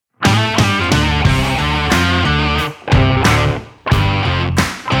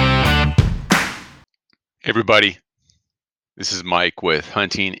Everybody, this is Mike with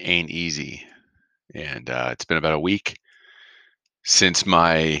Hunting Ain't Easy, and it's been about a week since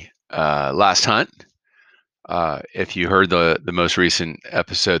my last hunt. If you heard the most recent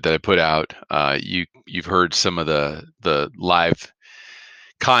episode that I put out, you've heard some of the live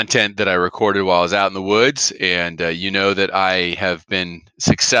content that I recorded while I was out in the woods, and you know that I have been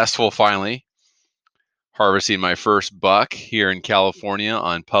successful finally harvesting my first buck here in California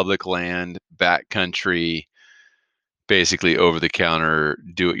on public land, backcountry, basically over the counter,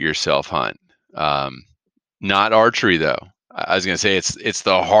 do it yourself hunt. Um, Not archery though. I was gonna say it's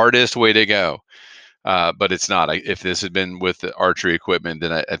the hardest way to go, but it's not. If this had been with the archery equipment,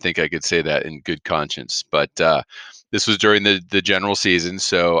 then I think I could say that in good conscience. But this was during the general season,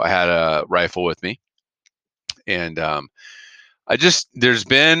 so I had a rifle with me, and I just there's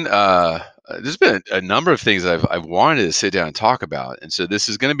been a number of things I've wanted to sit down and talk about, and so this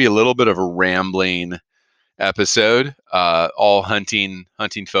is going to be a little bit of a rambling episode, all hunting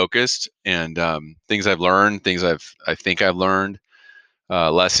focused, and things I've learned, I think I've learned,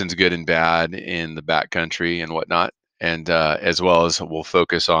 lessons good and bad in the backcountry and whatnot, and as well as we'll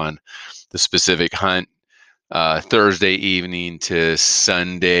focus on the specific hunt, Thursday evening to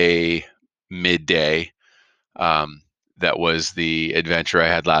Sunday midday. Um, that was the adventure I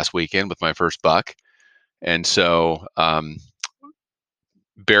had last weekend with my first buck, and so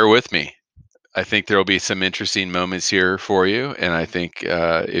bear with me. I think there will be some interesting moments here for you, and I think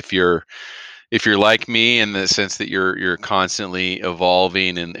if you're like me in the sense that you're constantly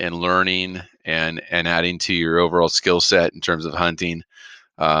evolving and learning and adding to your overall skill set in terms of hunting,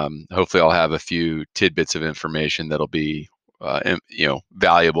 hopefully I'll have a few tidbits of information that'll be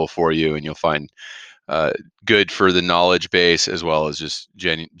valuable for you, and you'll find uh, good for the knowledge base as well as just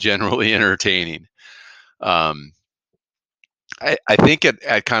generally entertaining. Um, I think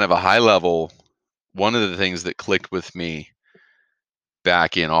at kind of a high level, one of the things that clicked with me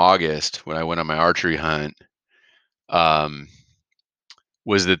back in August when I went on my archery hunt, um,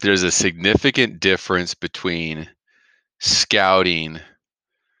 was that there's a significant difference between scouting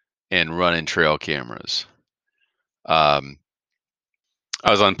and running trail cameras. Um,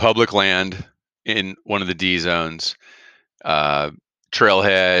 I was on public land in one of the D zones, uh,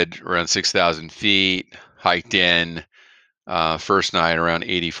 trailhead around 6,000 feet, hiked in. First night around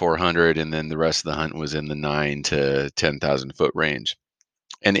 8,400, and then the rest of the hunt was in the 9 to 10,000 foot range.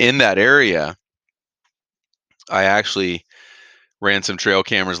 And in that area, I actually ran some trail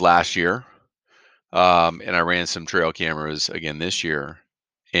cameras last year, and I ran some trail cameras again this year.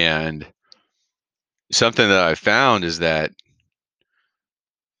 And something that I found is that,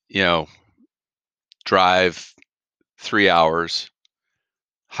 you know, drive 3 hours,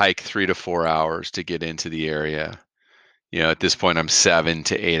 hike 3 to 4 hours to get into the area. At this point, I'm 7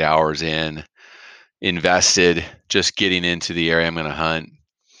 to 8 hours invested just getting into the area I'm going to hunt,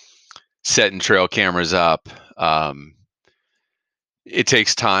 setting trail cameras up. Um, it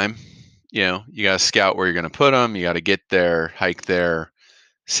takes time. You got to scout where you're going to put them. You got to get there, hike there,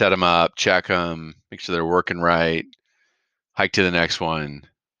 set them up, check them, make sure they're working right, hike to the next one.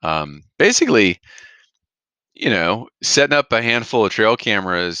 Basically, setting up a handful of trail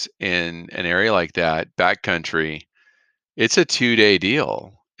cameras in an area like that, backcountry, it's a 2-day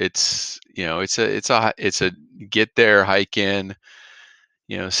deal. It's a get there, hike in,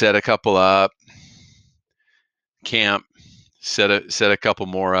 set a couple up, camp, set a couple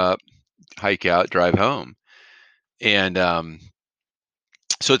more up, hike out, drive home. And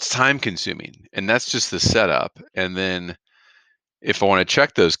so it's time consuming. And that's just the setup. And then if I want to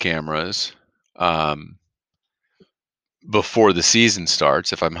check those cameras, um, before the season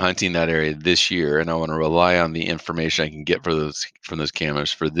starts, if I'm hunting that area this year and I want to rely on the information I can get for those from those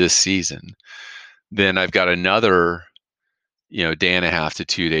cameras for this season, then I've got another, day and a half to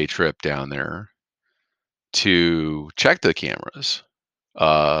 2-day trip down there to check the cameras,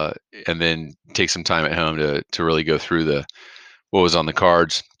 uh, and then take some time at home to really go through the what was on the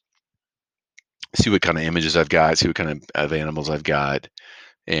cards, see what kind of images I've got, see what kind of animals I've got,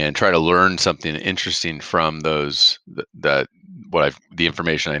 and try to learn something interesting from those that what I've the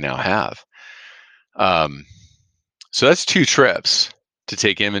information I now have. Um, so that's 2 trips to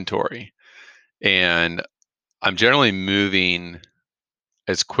take inventory, and I'm generally moving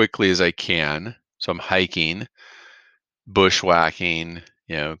as quickly as I can. So I'm hiking, bushwhacking,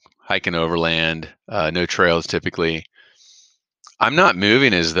 hiking overland, no trails typically. I'm not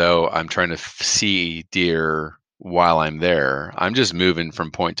moving as though I'm trying to see deer while I'm there. I'm just moving from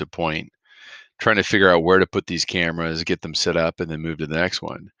point to point, trying to figure out where to put these cameras, get them set up, and then move to the next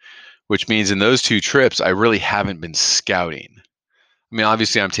one. Which means in those 2 trips, I really haven't been scouting. I mean,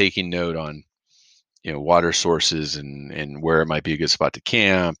 obviously, I'm taking note on water sources and where it might be a good spot to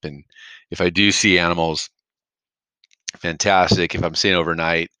camp. And if I do see animals, fantastic. If I'm staying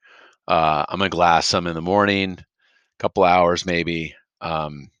overnight, I'm gonna glass some in the morning, a couple hours maybe.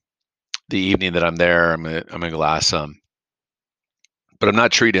 The evening that I'm there, I'm gonna glass some. But I'm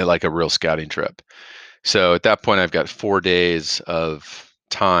not treating it like a real scouting trip. So at that point, I've got 4 days of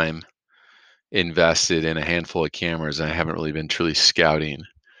time invested in a handful of cameras, and I haven't really been truly scouting.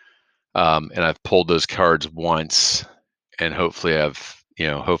 And I've pulled those cards once, and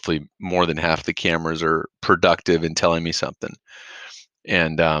hopefully more than half the cameras are productive in telling me something.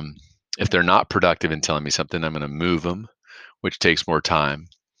 And if they're not productive in telling me something, I'm going to move them, which takes more time.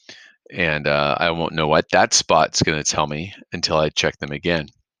 And I won't know what that spot's going to tell me until I check them again.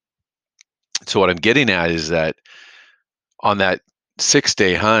 So what I'm getting at is that on that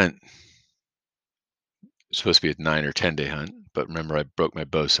 6-day hunt, it's supposed to be a 9 or 10 day hunt, but remember I broke my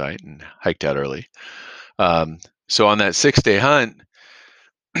bow sight and hiked out early. So on that 6-day hunt,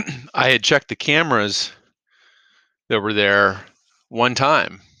 I had checked the cameras that were there one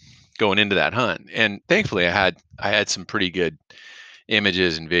time going into that hunt, and thankfully I had some pretty good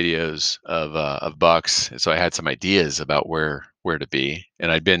images and videos of bucks, so I had some ideas about where to be,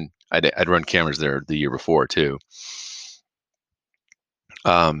 and I'd run cameras there the year before too.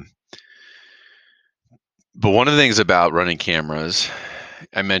 Um, but one of the things about running cameras,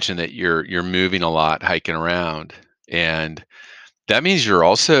 I mentioned that you're moving a lot, hiking around, and that means you're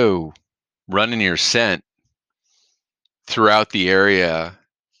also running your scent throughout the area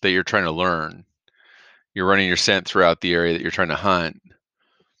that you're trying to learn. You're running your scent throughout the area that you're trying to hunt.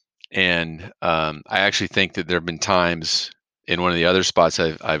 And I actually think that there have been times in one of the other spots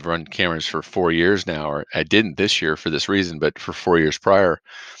I've run cameras for 4 years now, or I didn't this year for this reason, but for 4 years prior,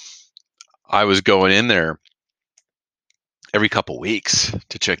 I was going in there every couple weeks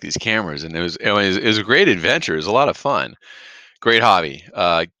to check these cameras, and it was a great adventure. It was a lot of fun, great hobby.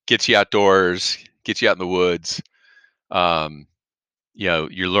 Gets you outdoors, gets you out in the woods. Um,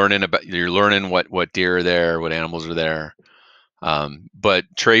 you're learning what deer are there, what animals are there. But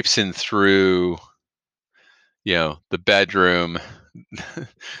traipsing through, the bedroom,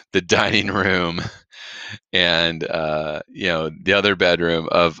 the dining room, and the other bedroom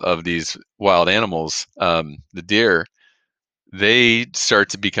of these wild animals, the deer, they start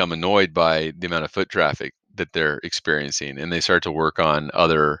to become annoyed by the amount of foot traffic that they're experiencing, and they start to work on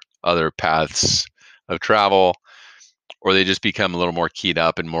other paths of travel, or they just become a little more keyed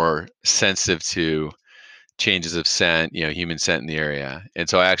up and more sensitive to changes of scent, human scent in the area. And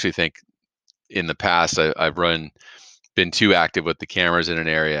so I actually think in the past I've been too active with the cameras in an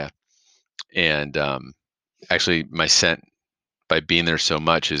area, and actually my scent by being there so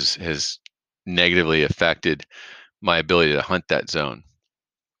much has negatively affected my ability to hunt that zone.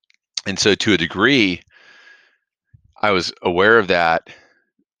 And so to a degree, I was aware of that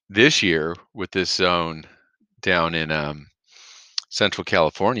this year with this zone down in Central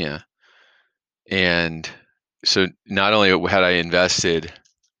California. And so not only had I invested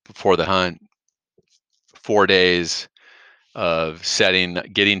before the hunt 4 days of setting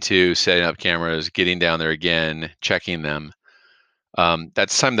up cameras, getting down there again, checking them.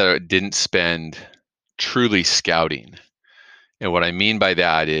 That's time that I didn't spend truly scouting. And what I mean by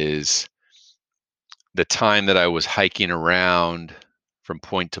that is the time that I was hiking around from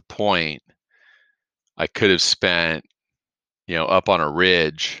point to point, I could have spent, up on a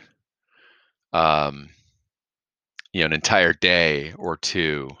ridge, um, an entire day or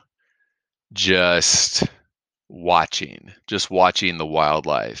two just just watching the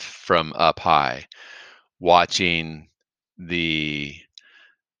wildlife from up high, watching the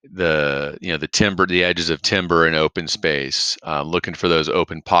the timber, the edges of timber and open space, looking for those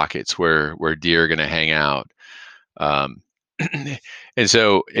open pockets where deer are going to hang out. Um, and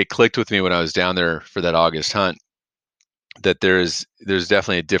so it clicked with me when I was down there for that August hunt that there's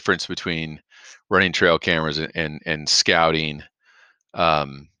definitely a difference between running trail cameras and scouting.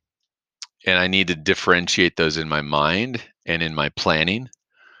 Um, and I need to differentiate those in my mind and in my planning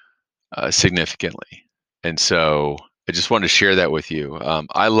significantly. And so I just wanted to share that with you.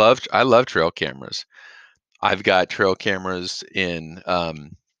 I love trail cameras. I've got trail cameras in a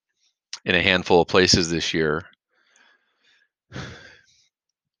handful of places this year,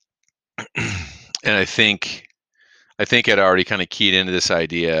 and I think I'd already kind of keyed into this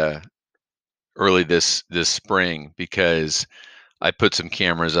idea early this spring because I put some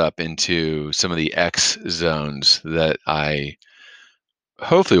cameras up into some of the X zones that I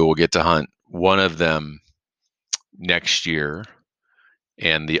hopefully will get to hunt. One of them next year,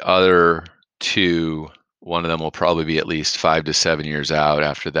 and the other two, one of them will probably be at least 5 to 7 years out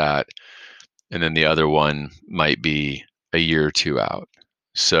after that. and then the other one might be a year or two out.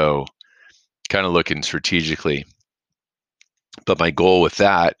 So kind of looking strategically. But my goal with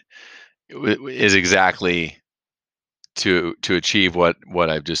that is exactly to achieve what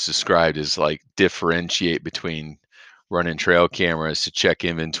I've just described, is like differentiate between running trail cameras to check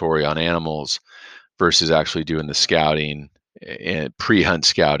inventory on animals versus actually doing the scouting and pre-hunt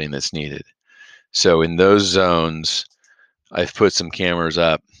scouting that's needed. So in those zones, I've put some cameras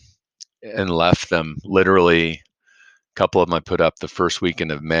up and left them. Literally, a couple of them I put up the first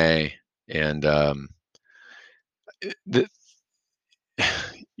weekend of May, and the,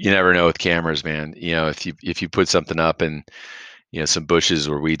 you never know with cameras, man. If you put something up and some bushes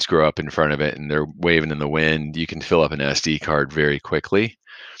or weeds grow up in front of it and they're waving in the wind, you can fill up an SD card very quickly.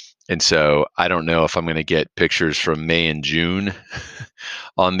 And so I don't know if I'm going to get pictures from May and June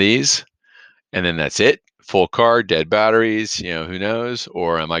on these, and then that's it. Full card, dead batteries, who knows?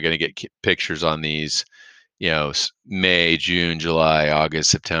 Or am I going to get pictures on these, May, June, July, August,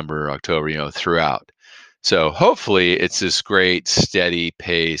 September, October, throughout. So hopefully it's this great steady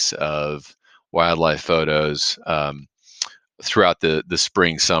pace of wildlife photos throughout the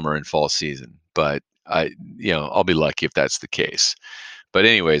spring, summer, and fall season. But I'll be lucky if that's the case. But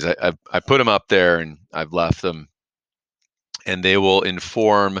anyways, I put them up there and I've left them, and they will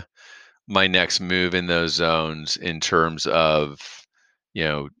inform my next move in those zones in terms of, you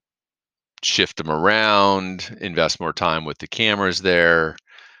know, shift them around, invest more time with the cameras there,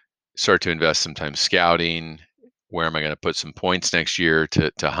 start to invest some time scouting. Where am I going to put some points next year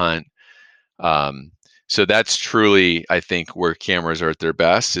to hunt? Um, so that's truly, I think, where cameras are at their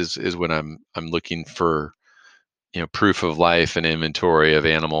best is when I'm looking for proof of life and inventory of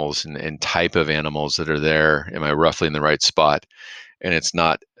animals and type of animals that are there. Am I roughly in the right spot? And it's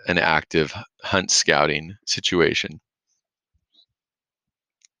not an active hunt scouting situation.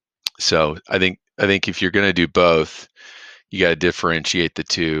 So I think if you're going to do both, you got to differentiate the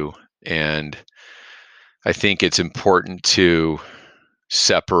two. And I think it's important to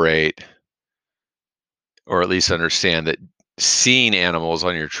separate, or at least understand, that seeing animals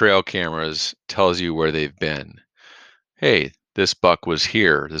on your trail cameras tells you where they've been. Hey, this buck was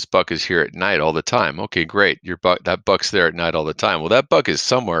here. This buck is here at night all the time. Okay, great. That buck's there at night all the time. Well, that buck is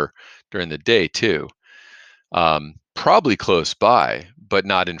somewhere during the day too. Probably close by, but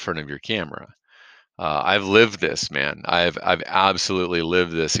not in front of your camera. I've lived this, man. I've absolutely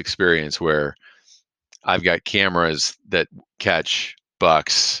lived this experience where I've got cameras that catch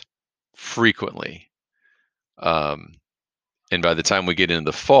bucks frequently, um, and by the time we get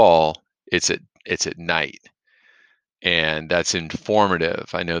into the fall, it's at night, and that's informative.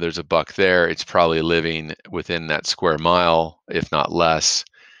 I know there's a buck there. It's probably living within that square mile, if not less,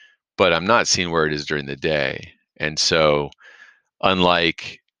 but I'm not seeing where it is during the day. And so,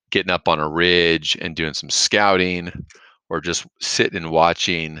 unlike getting up on a ridge and doing some scouting, or just sitting and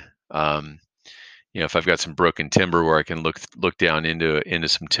watching, um, if I've got some broken timber where I can look down into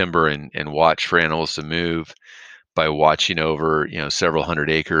some timber and watch for animals to move by watching over several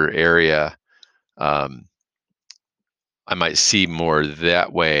hundred-acre area, um, I might see more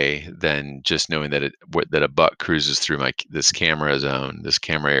that way than just knowing that a buck cruises through this camera zone, this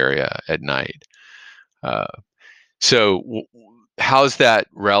camera area at night. Uh, so how's that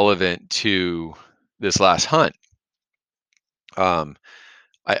relevant to this last hunt? Um,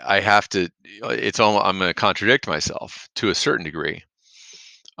 I have to. It's almost, I'm going to contradict myself to a certain degree,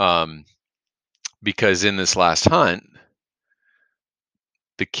 um, because in this last hunt,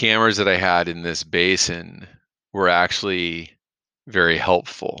 the cameras that I had in this basin were actually very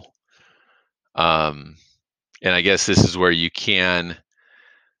helpful. Um, and I guess this is where you can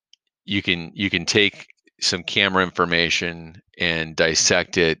take some camera information and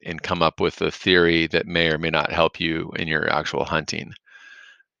dissect it and come up with a theory that may or may not help you in your actual hunting.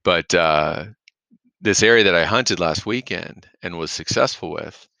 But this area that I hunted last weekend and was successful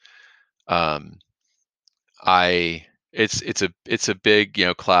with, um, I it's a big,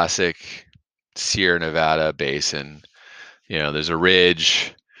 classic Sierra Nevada basin. There's a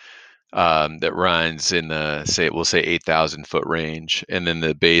ridge that runs in the, we'll say 8,000 foot range, and then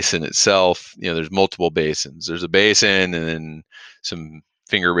the basin itself. There's multiple basins. There's a basin, and then some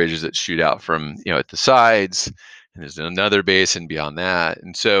finger ridges that shoot out from at the sides, and there's another basin beyond that.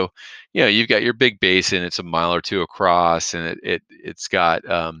 And so, you've got your big basin. It's a mile or two across, and it's got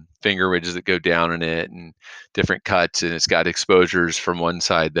finger ridges that go down in it, and different cuts, and it's got exposures from one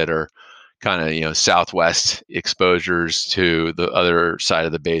side that are kind of southwest exposures to the other side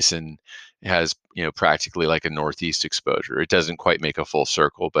of the basin. It has practically like a northeast exposure. It doesn't quite make a full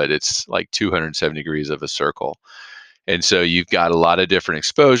circle, but it's like 270 degrees of a circle. And so you've got a lot of different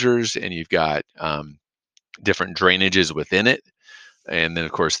exposures, and you've got different drainages within it. And then,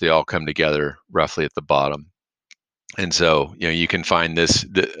 of course, they all come together roughly at the bottom. And so, you can find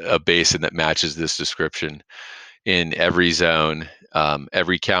a basin that matches this description in every zone,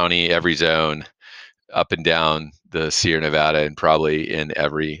 every county, every zone, up and down the Sierra Nevada, and probably in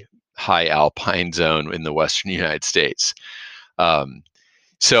every high alpine zone in the western United States. Um,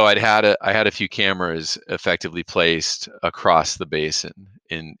 so I had a few cameras effectively placed across the basin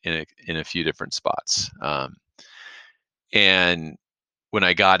in a few different spots. And when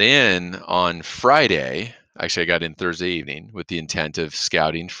I got in on Friday, actually I got in Thursday evening with the intent of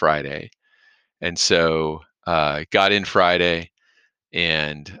scouting Friday, and so got in Friday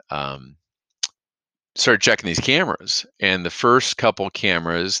and started checking these cameras. And the first couple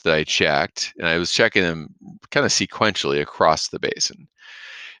cameras that I checked, and I was checking them kind of sequentially across the basin.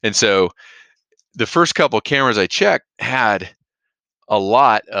 And so the first couple cameras I checked had a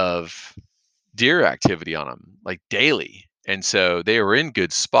lot of deer activity on them, like daily. And so they were in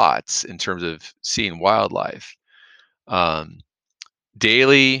good spots in terms of seeing wildlife. Um,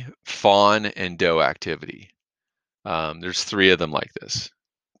 Daily fawn and doe activity. There's three of them like this.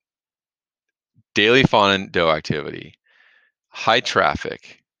 Daily fawn and doe activity, high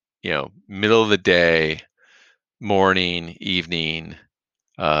traffic, middle of the day, morning, evening,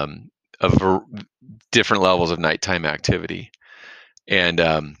 um, of different levels of nighttime activity,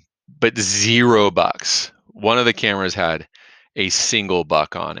 and but zero bucks. One of the cameras had a single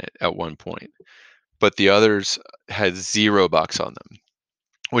buck on it at one point, but the others had 0 bucks on them,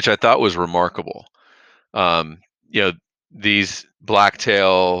 which I thought was remarkable. Um, you know, these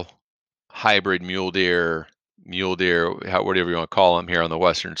blacktail hybrid mule deer, whatever you want to call them, here on the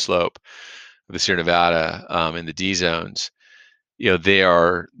western slope of the Sierra Nevada, in the D zones.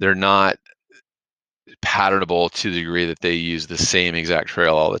 They're not patternable to the degree that they use the same exact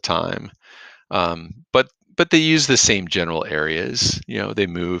trail all the time. But they use the same general areas. They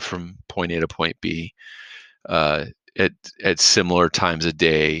move from point A to point B uh, at similar times of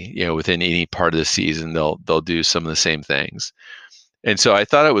day. Within any part of the season, they'll do some of the same things. And so I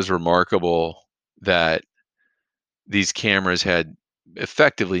thought it was remarkable that these cameras had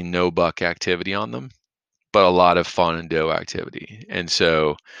effectively no buck activity on them, but a lot of fawn and doe activity. And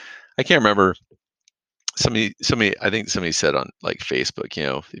so I can't remember, I think somebody said on like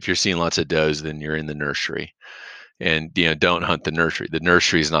Facebook, if you're seeing lots of does, then you're in the nursery, and don't hunt the nursery. The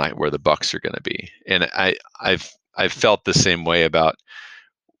nursery is not where the bucks are going to be. And I've felt the same way about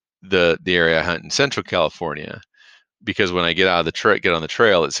the area I hunt in Central California, because when I get get on the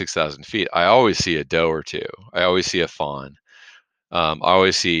trail at 6,000 feet, I always see a doe or two. I always see a fawn. I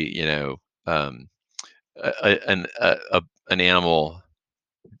always see, um, an animal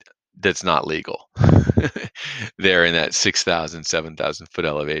that's not legal there in that 6,000, 7,000 foot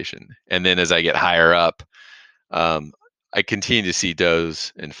elevation. And then as I get higher up, um, I continue to see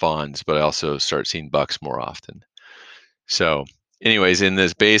does and fawns, but I also start seeing bucks more often. So, anyways, in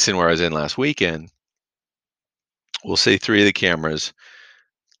this basin where I was in last weekend, we'll say three of the cameras,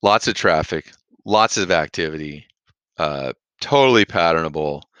 lots of traffic, lots of activity, uh, totally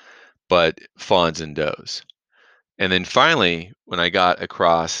patternable, but fawns and does. And then finally, when I got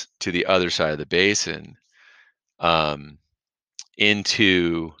across to the other side of the basin, um,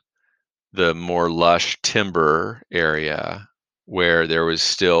 into the more lush timber area where there was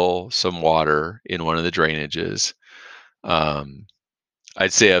still some water in one of the drainages. Um,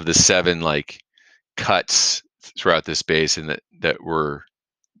 I'd say of the seven like cuts throughout this basin that were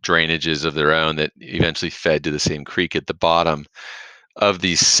drainages of their own that eventually fed to the same creek at the bottom, of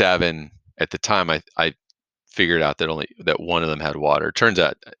these seven at the time, I figured out that one of them had water. It turns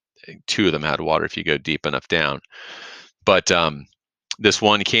out two of them had water if you go deep enough down. But this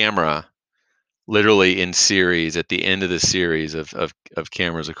one camera, literally in series, at the end of the series of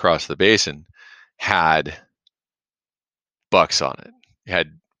cameras across the basin, had bucks on it. It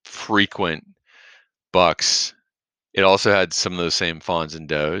had frequent bucks. It also had some of those same fawns and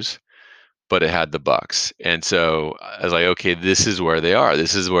does, but it had the bucks. And so I was like, okay, this is where they are.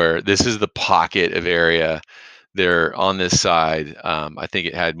 This is the pocket of area. They're on this side. I think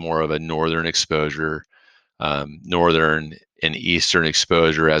it had more of a northern exposure, northern and eastern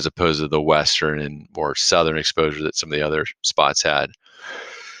exposure, as opposed to the western and more southern exposure that some of the other spots had.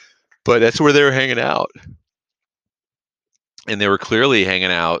 But that's where they were hanging out, and they were clearly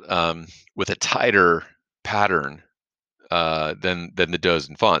hanging out with a tighter pattern than the does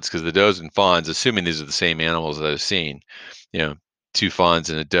and fawns, because the does and fawns, assuming these are the same animals that I've seen, you know, two fawns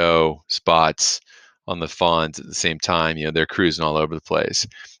and a doe, spots on the fawns at the same time, they're cruising all over the place.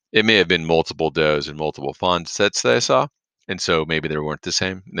 It may have been multiple does and multiple fawn sets that I saw, and so maybe they weren't the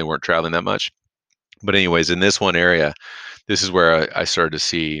same, and they weren't traveling that much. But anyways, in this one area, this is where I started to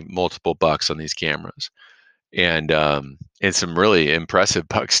see multiple bucks on these cameras, and some really impressive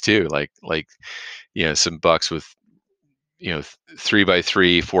bucks too, like some bucks with 3 by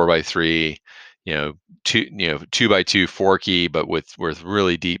 3, 4 by 3, two by two forky, but with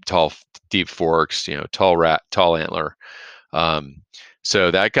really deep forks, tall antler. Um,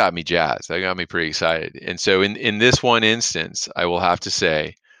 so that got me jazzed. That got me pretty excited. And so in this one instance, I will have to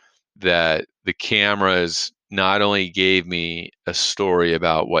say that the cameras not only gave me a story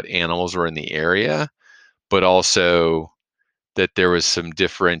about what animals were in the area, but also that there was some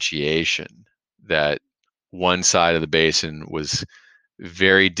differentiation, that one side of the basin was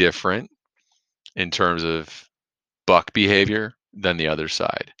very different in terms of buck behavior than the other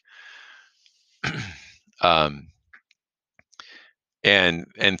side. um, and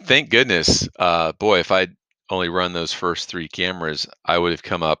thank goodness, boy, if I'd only run those first three cameras, I would have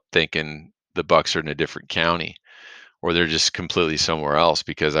come up thinking the bucks are in a different county or they're just completely somewhere else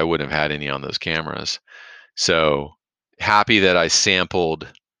because I wouldn't have had any on those cameras. So happy that I sampled,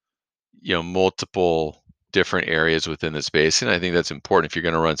 multiple different areas within this basin. I think that's important if you're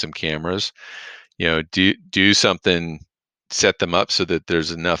going to run some cameras. Do something, set them up so that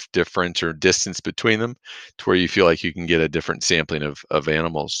there's enough difference or distance between them to where you feel like you can get a different sampling of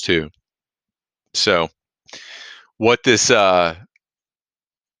animals too. So what this you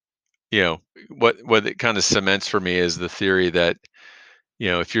know what it kind of cements for me is the theory that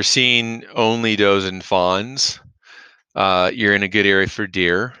if you're seeing only does and fawns, you're in a good area for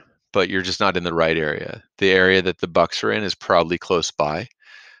deer, but you're just not in the right area. The area that the bucks are in is probably close by.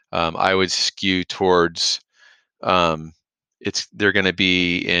 I would skew towards, um, they're going to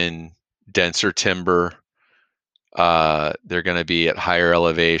be in denser timber. They're going to be at higher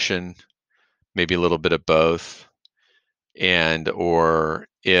elevation, maybe a little bit of both. And or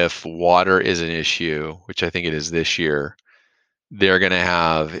if water is an issue, which I think it is this year, they're going to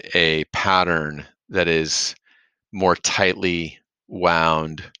have a pattern that is more tightly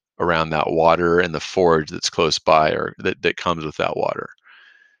wound around that water and the forage that's close by or that comes with that water.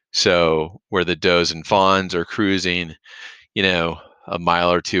 So where the does and fawns are cruising, a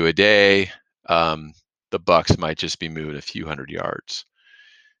mile or two a day, um, the bucks might just be moving a few hundred yards.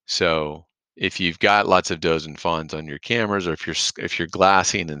 So if you've got lots of does and fawns on your cameras, or if you're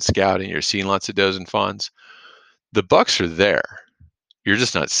glassing and scouting, you're seeing lots of does and fawns, the bucks are there. You're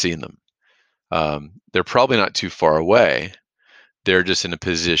just not seeing them. They're probably not too far away. They're just in a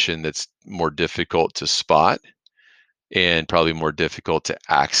position that's more difficult to spot and probably more difficult to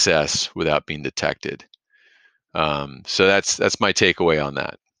access without being detected. So that's my takeaway on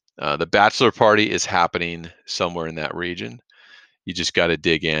that. The bachelor party is happening somewhere in that region. You just got to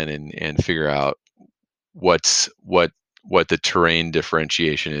dig in and figure out what's what the terrain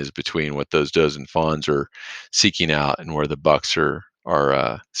differentiation is between what those does and fawns are seeking out and where the bucks are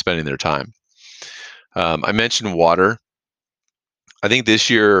spending their time. I mentioned water. I think this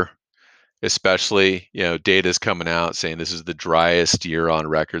year, especially, data is coming out saying this is the driest year on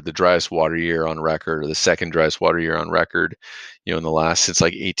record, the driest water year on record, or the second driest water year on record, in the last since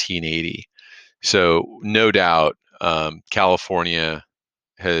like 1880. So no doubt, California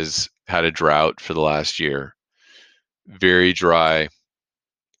has had a drought for the last year, very dry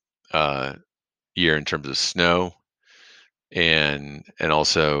uh, year in terms of snow, and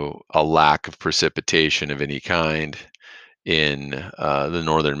also a lack of precipitation of any kind in the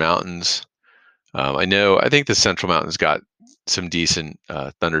northern mountains. I think the Central Mountains got some decent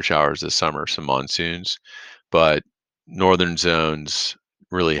thunder showers this summer, some monsoons, but northern zones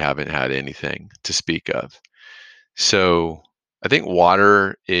really haven't had anything to speak of. So I think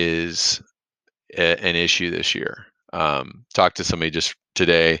water is an issue this year. Talked to somebody just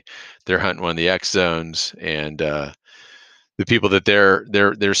today. They're hunting one of the X zones, and the people that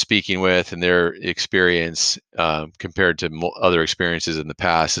they're speaking with and their experience, compared to other experiences in the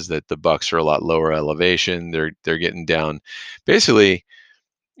past, is that the bucks are a lot lower elevation. They're getting down. Basically,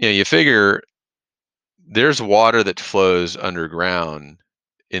 you figure there's water that flows underground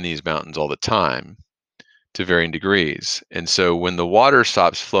in these mountains all the time to varying degrees, and so when the water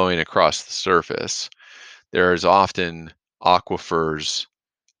stops flowing across the surface, there's often aquifers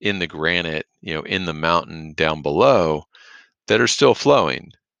in the granite, in the mountain down below, that are still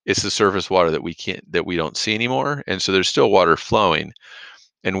flowing. It's the surface water that we don't see anymore, and so there's still water flowing.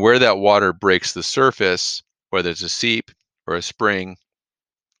 And where that water breaks the surface, whether it's a seep or a spring,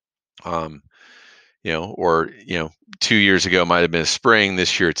 um, or 2 years ago it might have been a spring.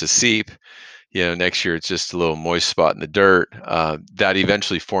 This year it's a seep. next year it's just a little moist spot in the dirt, that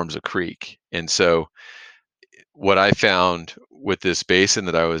eventually forms a creek. And so what I found with this basin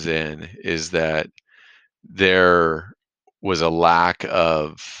that I was in is that there was a lack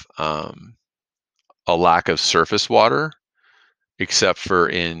of surface water, except for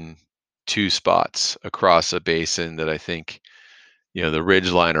in two spots across a basin that I think, the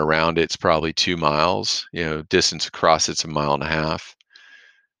ridge line around it's probably 2 miles. Distance across it's a mile and a half.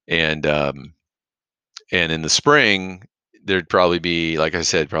 And in the spring, there'd probably be, like I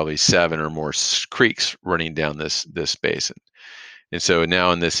said, probably seven or more creeks running down this basin. And so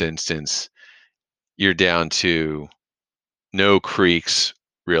now in this instance, you're down to no creeks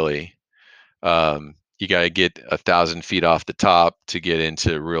really. You got to get 1,000 feet off the top to get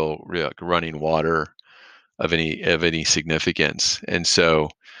into real like, running water of any significance. And so,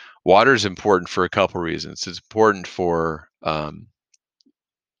 water is important for a couple reasons. It's important for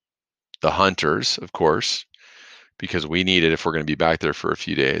the hunters, of course, because we need it if we're going to be back there for a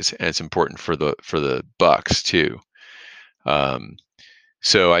few days, and it's important for the bucks too. Um,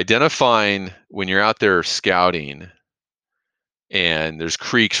 so, identifying when you're out there scouting and there's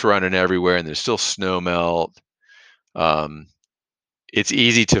creeks running everywhere and there's still snow melt. Um, it's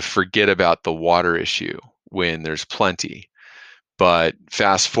easy to forget about the water issue when there's plenty. But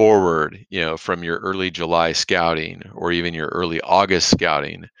fast forward, from your early July scouting or even your early August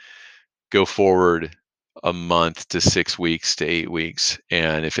scouting, go forward a month to 6 weeks to 8 weeks.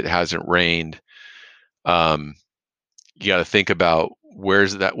 And if it hasn't rained, um, you got to think about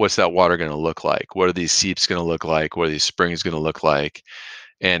what's that water going to look like? What are these seeps going to look like? What are these springs going to look like?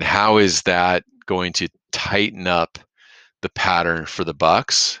 And how is that going to tighten up the pattern for the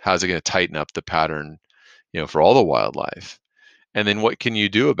bucks? How's it going to tighten up the pattern, for all the wildlife? And then what can you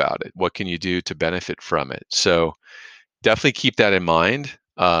do about it? What can you do to benefit from it? So definitely keep that in mind.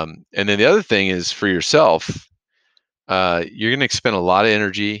 And then the other thing is for yourself, you're going to expend a lot of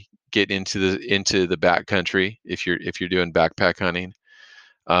energy getting into the backcountry if you're doing backpack hunting.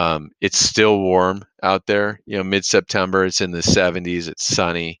 It's still warm out there. Mid-September, it's in the 70s. It's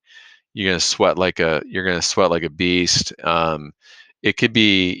sunny. You're gonna sweat like a beast. It could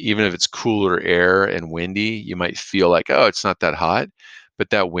be, even if it's cooler air and windy, you might feel like, oh, it's not that hot,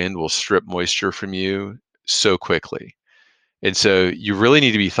 but that wind will strip moisture from you so quickly. And so you really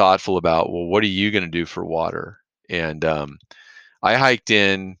need to be thoughtful about, well, what are you going to do for water? And I hiked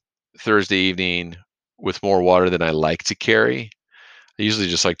in Thursday evening with more water than I like to carry. I usually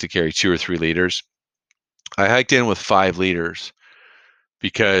just like to carry 2 or 3 liters. I hiked in with 5 liters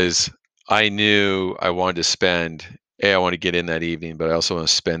because I knew I wanted to I want to get in that evening, but I also want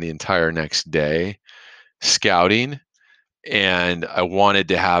to spend the entire next day scouting. And I wanted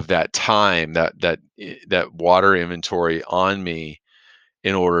to have that time, that water inventory on me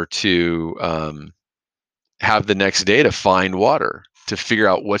in order to have the next day to find water, to figure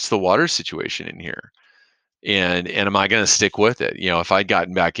out what's the water situation in here. And am I going to stick with it? If I'd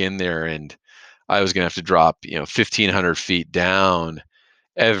gotten back in there and I was going to have to drop, 1,500 feet down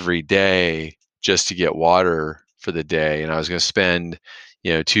every day just to get water for the day, and I was going to spend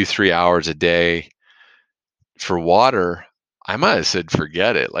 2-3 hours a day for water, I might have said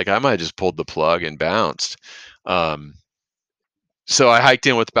forget it. Like, I might have just pulled the plug and bounced. um, so I hiked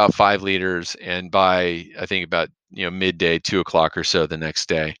in with about 5 liters, and by, I think, about midday, 2 o'clock or so the next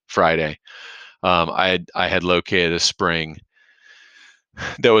day, Friday, I had located a spring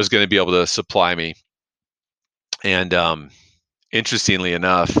that was going to be able to supply me. And interestingly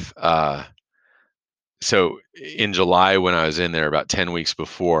enough, so in July, when I was in there about 10 weeks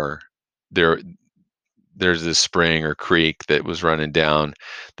before, there there's this spring or creek that was running down.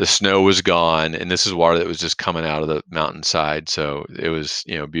 The snow was gone, and this is water that was just coming out of the mountainside. So it was,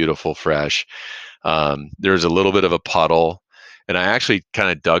 beautiful, fresh. There was a little bit of a puddle, and I actually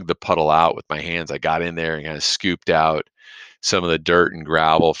kind of dug the puddle out with my hands. I got in there and kind of scooped out some of the dirt and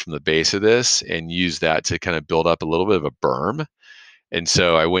gravel from the base of this and used that to kind of build up a little bit of a berm. And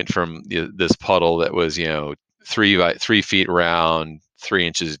so I went from this puddle that was, 3 feet round, 3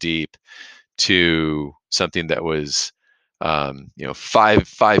 inches deep, to something that was,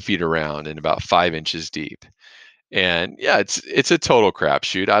 5 feet around and about 5 inches deep. And yeah, it's a total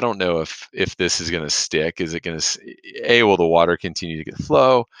crapshoot. I don't know if this is going to stick. Is it going to, A, will the water continue to get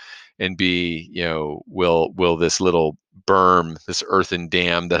flow, and B, will this little berm, this earthen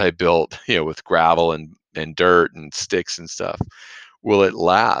dam that I built, with gravel and dirt and sticks and stuff, will it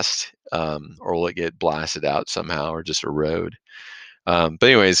last, or will it get blasted out somehow or just erode? But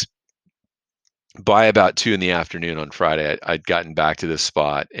anyways, by about 2 in the afternoon on Friday, I'd gotten back to this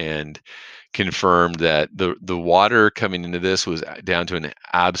spot, and confirmed that the water coming into this was down to an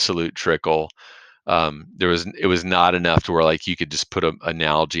absolute trickle. It was not enough to where like you could just put a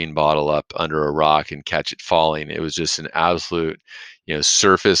Nalgene bottle up under a rock and catch it falling. It was just an absolute,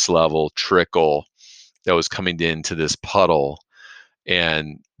 surface level trickle that was coming into this puddle,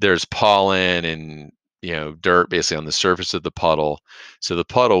 and there's pollen and dirt basically on the surface of the puddle. So the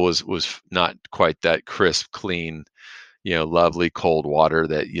puddle was not quite that crisp, clean, lovely cold water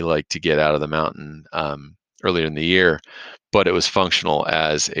that you like to get out of the mountain earlier in the year, but it was functional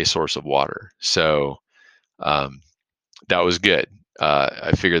as a source of water. So um, that was good.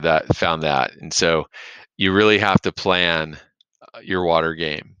 I found that, and so you really have to plan your water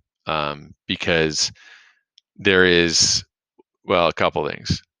game, because there is, well, a couple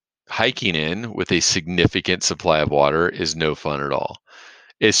things. Hiking in with a significant supply of water is no fun at all.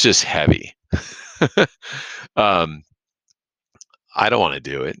 It's just heavy. um, I don't want to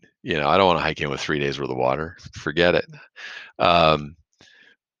do it. I don't want to hike in with 3 days worth of water. Forget it. Um,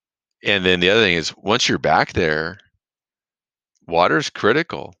 and then the other thing is, once you're back there, water's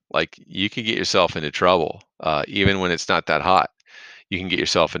critical. Like, you can get yourself into trouble, even when it's not that hot. You can get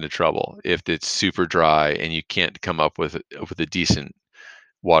yourself into trouble if it's super dry and you can't come up with a decent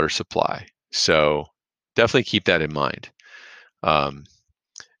water supply. So definitely keep that in mind. Um,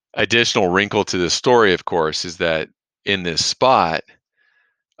 Additional wrinkle to the story, of course, is that in this spot,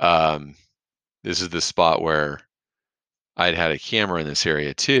 um, this is the spot where I'd had a camera in this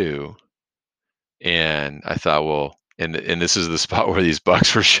area too, and I thought, well, and this is the spot where these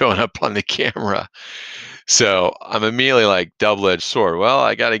bucks were showing up on the camera. So I'm immediately like, double-edged sword. Well,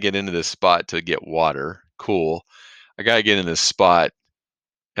 I got to get into this spot to get water. Cool. I got to get in this spot,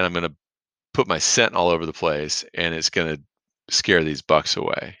 and I'm going to put my scent all over the place, and it's going to scare these bucks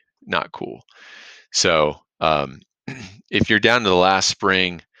away. Not cool. So if you're down to the last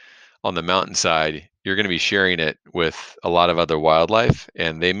spring on the mountainside, you're going to be sharing it with a lot of other wildlife,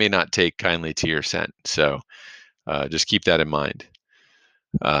 and they may not take kindly to your scent. So just keep that in mind.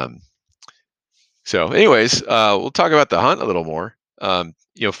 Um, anyways, we'll talk about the hunt a little more.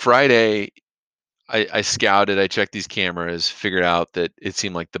 Friday, I scouted, I checked these cameras, figured out that it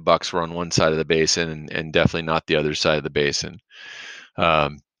seemed like the bucks were on one side of the basin, and definitely not the other side of the basin.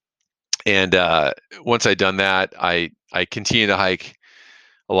 Um, and once I'd done that, I continued to hike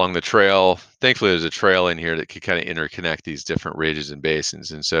along the trail. Thankfully, there's a trail in here that could kind of interconnect these different ridges and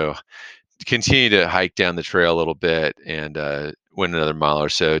basins. And so continue to hike down the trail a little bit, and went another mile or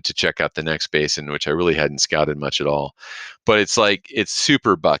so to check out the next basin, which I really hadn't scouted much at all. But it's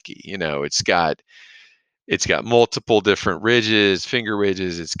super bucky. It's got multiple different ridges, finger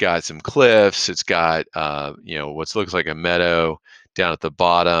ridges. It's got some cliffs. It's got what looks like a meadow down at the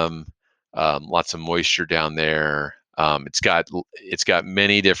bottom. Lots of moisture down there. It's got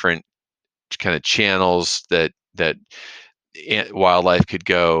many different kind of channels that wildlife could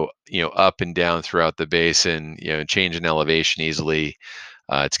go up and down throughout the basin, change in elevation easily.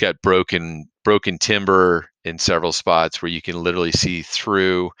 It's got broken timber in several spots where you can literally see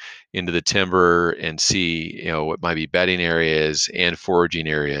through into the timber and see what might be bedding areas and foraging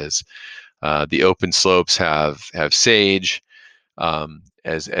areas. The open slopes have sage,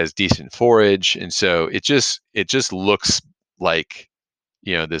 as decent forage, and so it just looks like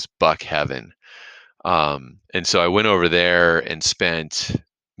this buck heaven. And so I went over there and spent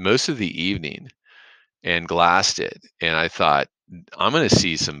most of the evening and glassed it. And I thought, I'm going to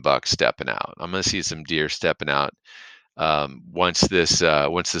see some bucks stepping out. I'm going to see some deer stepping out, once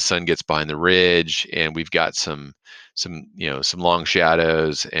the sun gets behind the ridge and we've got some long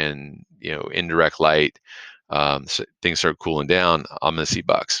shadows and indirect light. So things start cooling down. I'm going to see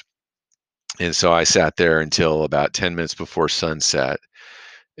bucks. And so I sat there until about 10 minutes before sunset,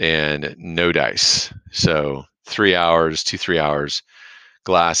 and no dice. So 3 hours, 3 hours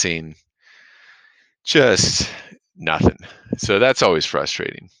glassing, just nothing. So that's always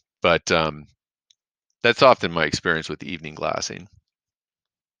frustrating. But that's often my experience with evening glassing.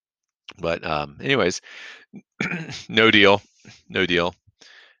 But anyways, no deal, no deal.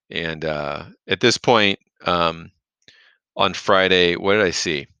 And at this point, on Friday, what did I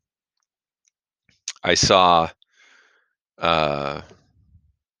see? I saw, uh,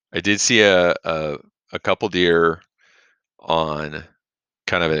 I did see a couple deer on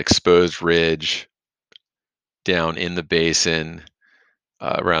kind of an exposed ridge down in the basin,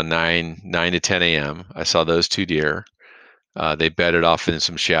 around 9 to 10 a.m. I saw those two deer. They bedded off in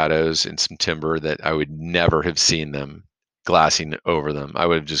some shadows and some timber that I would never have seen them glassing over them. I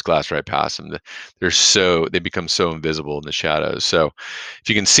would have just glassed right past them. They become so invisible in the shadows. So if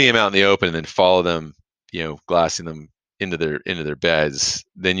you can see them out in the open and then follow them, glassing them into their beds,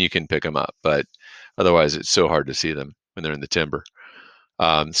 then you can pick them up. But otherwise, it's so hard to see them when they're in the timber.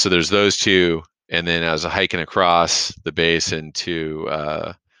 So there's those two, and then I was hiking across the basin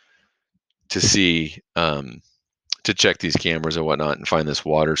to see to check these cameras and whatnot and find this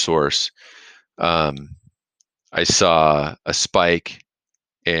water source. Um, I saw a spike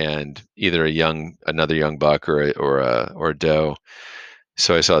and either another young buck or a doe.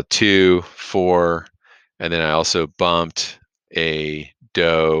 So I saw 2, 4, and then I also bumped a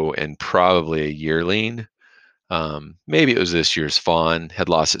doe and probably a yearling. Maybe it was this year's fawn, had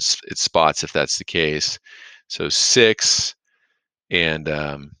lost its spots if that's the case. So 6, and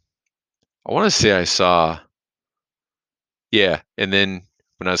I want to say I saw, yeah, and then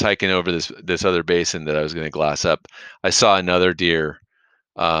when I was hiking over this other basin that I was going to glass up, I saw another deer,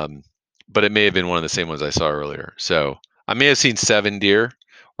 um, but it may have been one of the same ones I saw earlier. So I may have seen 7 deer,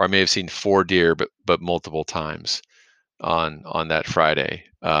 or I may have seen 4 deer, but multiple times on that Friday.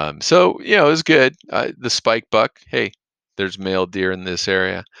 So it was good. The spike buck, hey, there's male deer in this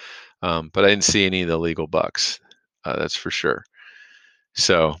area, but I didn't see any of the legal bucks. That's for sure.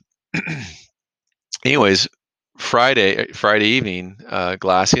 So, anyways, Friday evening,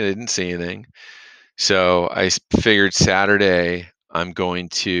 glassing, I didn't see anything. So figured Saturday I'm going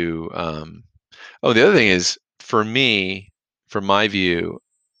to. Oh, the other thing is for me, from my view,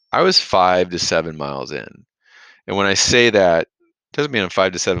 I was 5 to 7 miles in. And when I say that, it doesn't mean I'm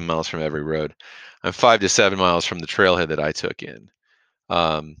 5 to 7 miles from every road. I'm 5 to 7 miles from the trailhead that I took in.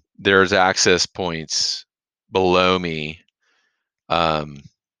 There's access points below me.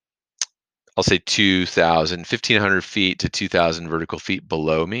 I'll say 1,500 feet to 2,000 vertical feet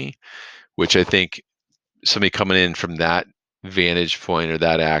below me, which I think somebody coming in from that vantage point or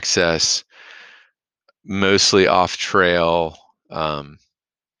that access, mostly off trail, um,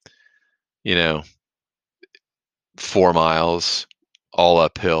 you know, 4 miles, all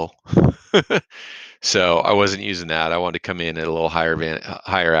uphill. So I wasn't using that. I wanted to come in at a little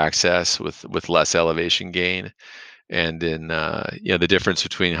higher access with less elevation gain. And then the difference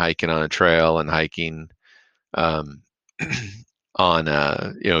between hiking on a trail and hiking um, on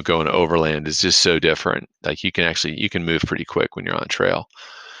going overland is just so different. Like you can move pretty quick when you're on trail.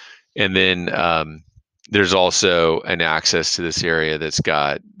 And then there's also an access to this area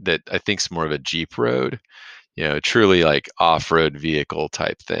that I think is more of a Jeep road, truly like off-road vehicle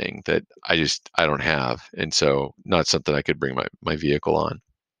type thing that I don't have. And so not something I could bring my vehicle on.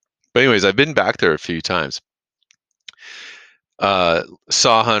 But anyways, I've been back there a few times.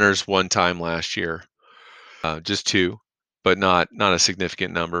 Saw hunters one time last year, just 2, but not a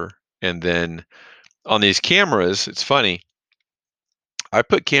significant number. And then on these cameras, it's funny. I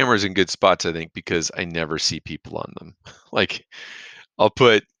put cameras in good spots, I think, because I never see people on them. Like I'll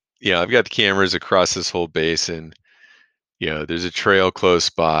put, I've got the cameras across this whole basin. There's a trail close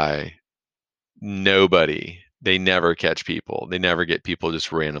by. Nobody. They never catch people. They never get people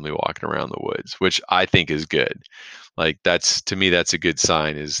just randomly walking around the woods, which I think is good. Like to me, that's a good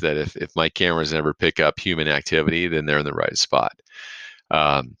sign is that if my cameras never pick up human activity, then they're in the right spot.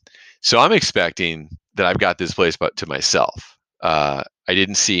 Um, so I'm expecting that I've got this place but to myself. I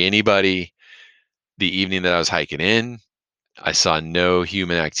didn't see anybody the evening that I was hiking in. I saw no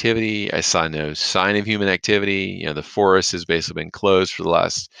human activity. I saw no sign of human activity. The forest has basically been closed for the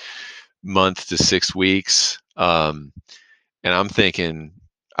last month to 6 weeks. And I'm thinking,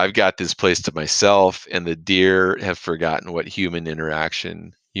 I've got this place to myself, and the deer have forgotten what human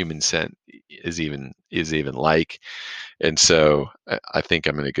interaction, human scent is even like. And so I think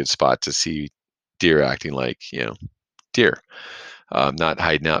I'm in a good spot to see deer acting like deer, not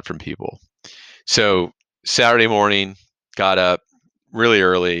hiding out from people. So Saturday morning, got up really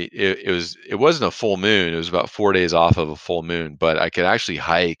early. It wasn't a full moon. It was about 4 days off of a full moon, but I could actually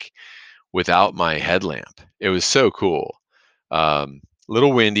hike without my headlamp. It was so cool.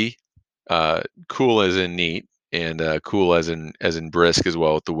 Little windy, cool as in neat, and cool as in brisk as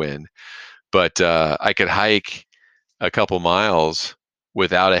well with the wind. But I could hike a couple miles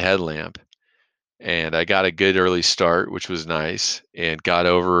without a headlamp, and I got a good early start, which was nice, and got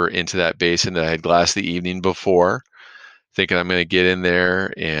over into that basin that I had glassed the evening before, thinking I'm going to get in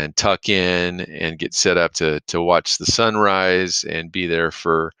there and tuck in and get set up to watch the sunrise and be there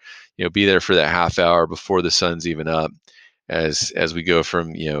for that half hour before the sun's even up, as we go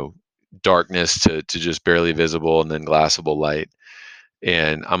from darkness to just barely visible and then glassable light.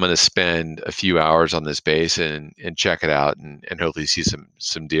 And I'm going to spend a few hours on this base and check it out and hopefully see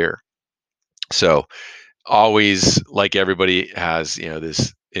some deer. So always, like, everybody has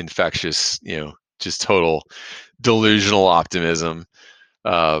this infectious just total delusional optimism.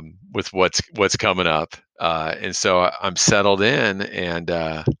 with what's coming up. And so I'm settled in, and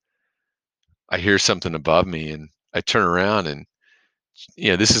I hear something above me, and I turn around, and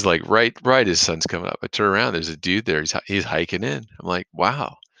this is like right as sun's coming up. I turn around, there's a dude there. He's hiking in. I'm like,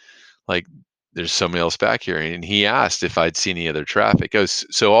 wow, like there's somebody else back here, and he asked if I'd seen any other traffic.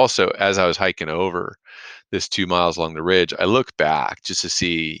 So also as I was hiking over this 2 miles along the ridge, I look back just to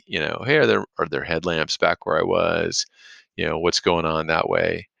see, hey, are there headlamps back where I was? What's going on that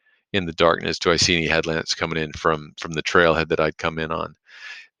way in the darkness? Do I see any headlamps coming in from the trailhead that I'd come in on?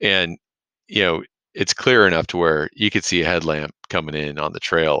 And you know, it's clear enough to where you could see a headlamp coming in on the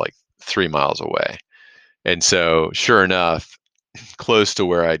trail like 3 miles away. And so, sure enough, close to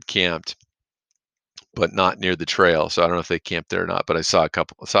where I'd camped, but not near the trail. So I don't know if they camped there or not, but I saw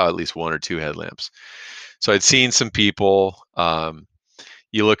at least one or two headlamps. So I'd seen some people.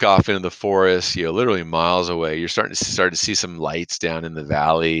 You look off into the forest, literally miles away. You're starting to see some lights down in the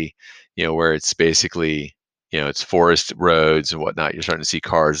valley, where it's basically, it's forest roads and whatnot. You're starting to see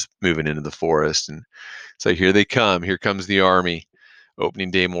cars moving into the forest, and so here they come. Here comes the army.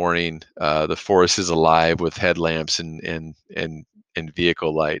 Opening day morning, the forest is alive with headlamps and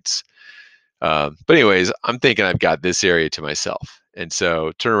vehicle lights. But anyways, I'm thinking I've got this area to myself, and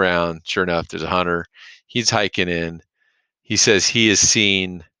so turn around. Sure enough, there's a hunter. He's hiking in. He says he has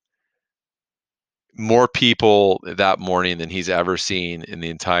seen more people that morning than he's ever seen in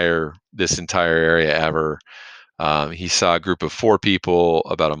this entire area ever. He saw a group of 4 people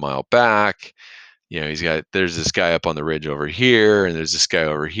about a mile back. There's this guy up on the ridge over here, and there's this guy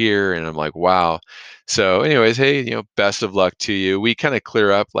over here, and I'm like, wow. So, anyways, hey, best of luck to you. We kind of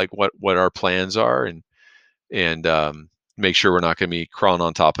clear up like what our plans are, and make sure we're not going to be crawling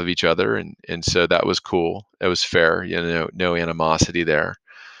on top of each other, and so that was cool. That was fair. No animosity there.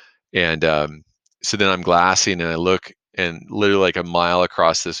 And so then I'm glassing, and I look, and literally like a mile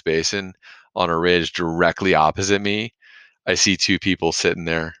across this basin on a ridge directly opposite me, I see 2 people sitting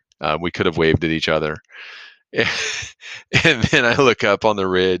there. We could have waved at each other. And then I look up on the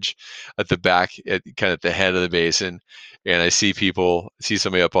ridge at the back, at kind of the head of the basin, and I see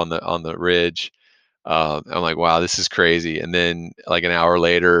somebody up on the ridge. I'm like, wow, this is crazy. And then like an hour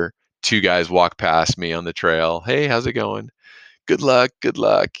later, 2 guys walk past me on the trail. Hey, how's it going? Good luck,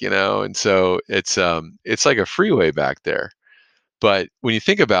 and so it's like a freeway back there. But when you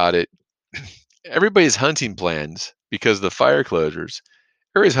think about it, everybody's hunting plans, because of the fire closures,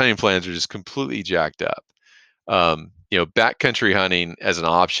 everybody's hunting plans are just completely jacked up. Backcountry hunting as an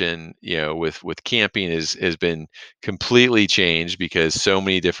option, with camping has been completely changed, because so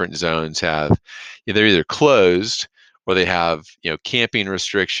many different zones have, they're either closed, or they have, camping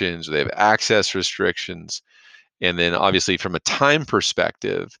restrictions, or they have access restrictions. And then obviously from a time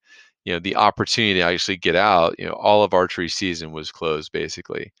perspective, the opportunity to actually get out, all of archery season was closed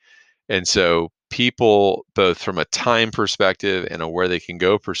basically. And so people, both from a time perspective and a where they can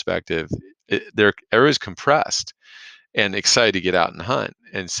go perspective, they're everyone's compressed and excited to get out and hunt.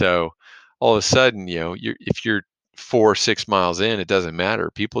 And so all of a sudden, if you're 4 6 miles in, it doesn't matter.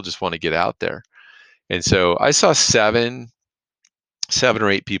 People just want to get out there. And so I saw seven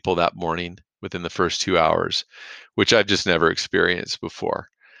or eight people that morning within the first 2 hours, which I've just never experienced before.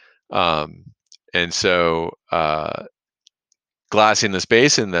 Um, and so glassing this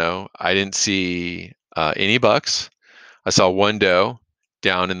basin, though, I didn't see any bucks. I saw one doe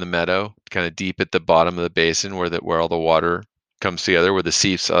down in the meadow, kind of deep at the bottom of the basin, where all the water comes together, where the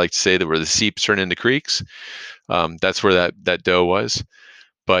seeps. I like to say that where the seeps turn into creeks. That's where that doe was.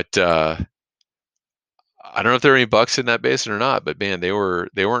 But I don't know if there were any bucks in that basin or not. But man, they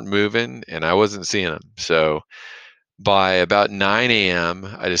weren't moving, and I wasn't seeing them. So by about 9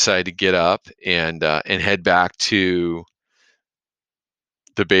 a.m., I decided to get up and head back to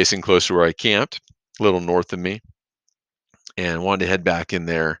the basin close to where I camped, a little north of me, and wanted to head back in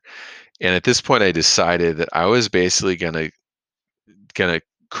there. And at this point, I decided that I was basically gonna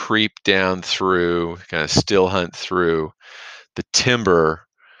creep down through, kind of still hunt through the timber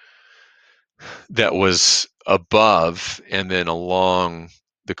that was above and then along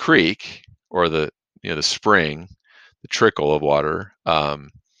the creek, or the spring, the trickle of water.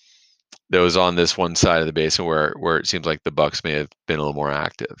 That was on this one side of the basin where it seems like the bucks may have been a little more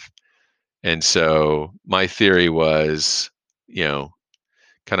active. And so my theory was, you know,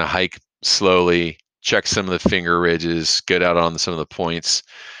 kind of hike slowly, check some of the finger ridges, get out on some of the points,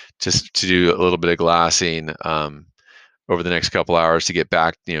 just to do a little bit of glassing over the next couple hours to get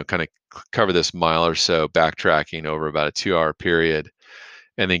back, kind of cover this mile or so backtracking over about a 2 hour period,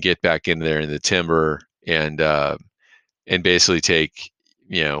 and then get back in there in the timber and basically take,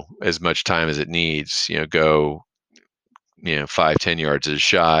 as much time as it needs, go 5-10 yards of a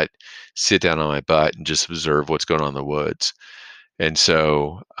shot, sit down on my butt and just observe what's going on in the woods. And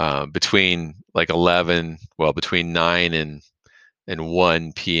so between like 11, well, between 9 and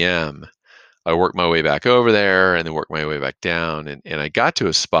 1 p.m., I worked my way back over there and then worked my way back down. And I got to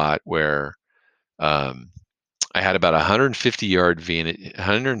a spot where um, I had about 150 yard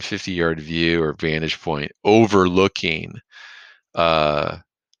view or vantage point overlooking uh,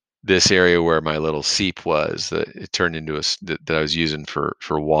 this area where my little seep was that it turned into that I was using for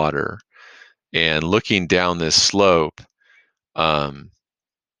water. And looking down this slope, um,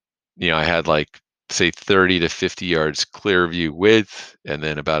 I had like say 30 to 50 yards clear view width, and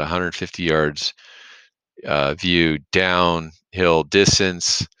then about 150 yards view downhill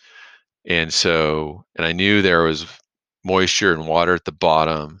distance. And I knew there was moisture and water at the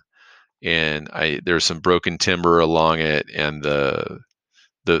bottom, and there was some broken timber along it, and the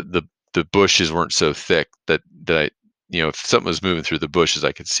the the bushes weren't so thick that I, if something was moving through the bushes,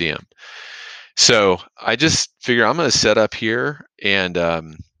 I could see them. So I just figure I'm going to set up here, and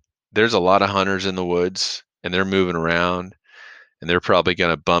there's a lot of hunters in the woods, and they're moving around, and they're probably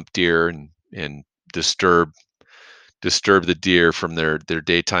going to bump deer and disturb the deer from their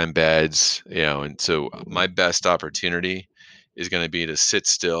daytime beds, and so my best opportunity is going to be to sit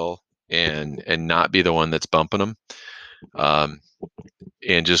still and not be the one that's bumping them, um,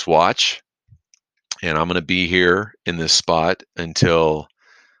 and just watch. And I'm going to be here in this spot until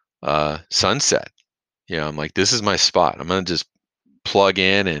sunset. I'm like, this is my spot. I'm going to just plug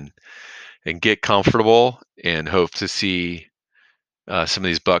in and get comfortable and hope to see some of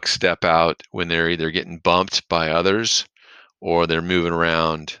these bucks step out when they're either getting bumped by others or they're moving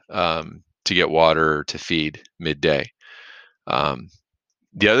around to get water or to feed midday. Um,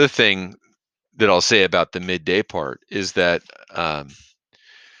 the other thing that I'll say about the midday part is that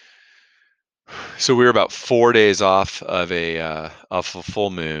so we were about 4 days off a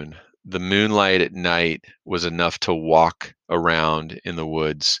full moon. The moonlight at night was enough to walk around in the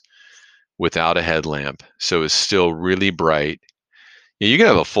woods without a headlamp, so it was still really bright. You can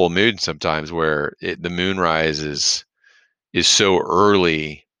have a full moon sometimes where the moonrise is so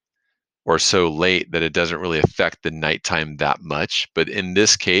early or so late that it doesn't really affect the nighttime that much. But in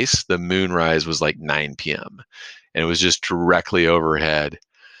this case, the moonrise was like 9 p.m. and it was just directly overhead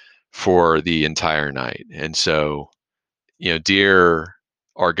for the entire night. And so, deer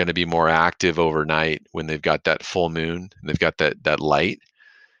are going to be more active overnight when they've got that full moon and they've got that light.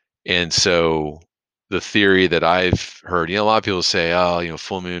 And so the theory that I've heard, a lot of people say, oh,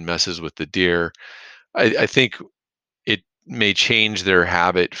 full moon messes with the deer. I think it may change their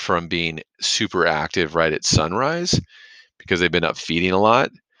habit from being super active right at sunrise because they've been up feeding a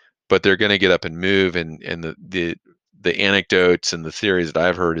lot, but they're going to get up and move. And the anecdotes and the theories that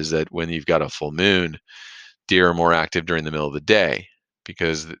I've heard is that when you've got a full moon, deer are more active during the middle of the day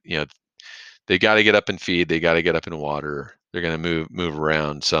because they got to get up and feed, they got to get up and water, they're going to move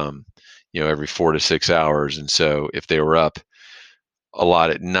around some, every 4 to 6 hours. And so if they were up a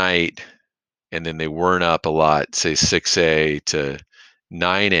lot at night and then they weren't up a lot, say 6 a to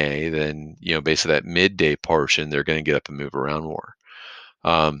 9 a, then basically that midday portion, they're going to get up and move around more.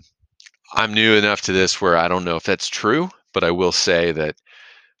 I'm new enough to this where I don't know if that's true, but I will say that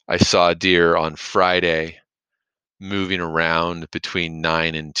I saw a deer on Friday moving around between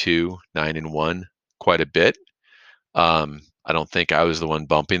 9 and 2, 9 and 1, quite a bit. I don't think I was the one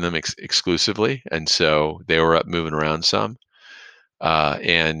bumping them exclusively, and so they were up moving around some.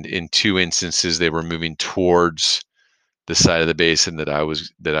 And in two instances, they were moving towards the side of the basin that I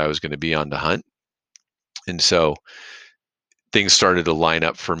was going to be on to hunt. And so things started to line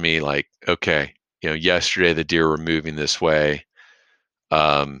up for me. Like, okay, yesterday the deer were moving this way.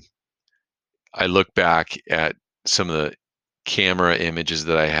 Um, I look back at some of the camera images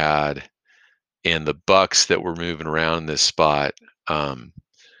that I had, and the bucks that were moving around this spot.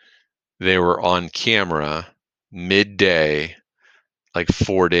 They were on camera midday, like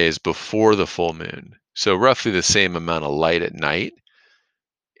 4 days before the full moon. So roughly the same amount of light at night,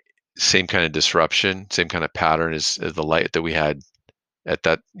 same kind of disruption, same kind of pattern as the light that we had at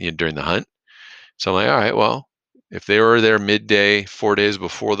that during the hunt. So I'm like, all right, well, if they were there midday, 4 days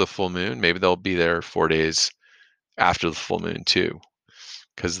before the full moon, maybe they'll be there 4 days after the full moon too,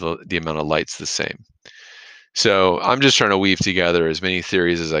 because the amount of light's the same. So I'm just trying to weave together as many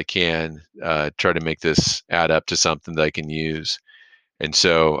theories as I can, try to make this add up to something that I can use. And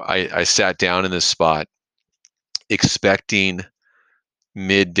so I sat down in this spot expecting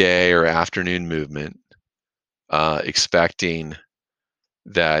midday or afternoon movement, expecting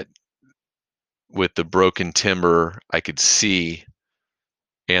that with the broken timber, I could see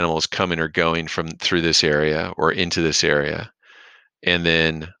animals coming or going from through this area or into this area. And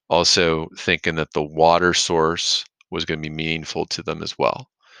then also thinking that the water source was going to be meaningful to them as well.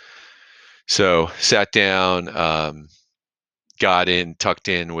 So sat down, got in, tucked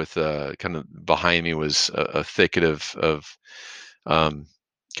in with kind of behind me was a thicket of um,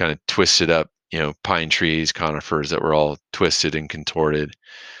 kind of twisted up, pine trees, conifers that were all twisted and contorted,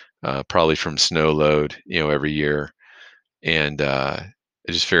 probably from snow load, every year. And I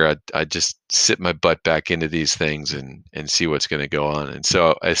just figured I'd just sit my butt back into these things and see what's going to go on. And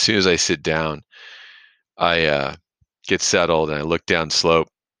so as soon as I sit down, I get settled and I look down slope,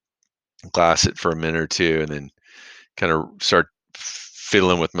 glass it for a minute or two, and then kind of start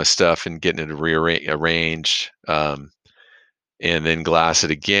fiddling with my stuff and getting it arranged. And then glass it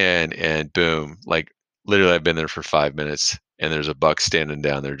again, and boom, like literally, I've been there for 5 minutes, and there's a buck standing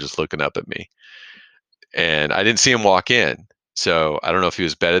down there just looking up at me, and I didn't see him walk in, so I don't know if he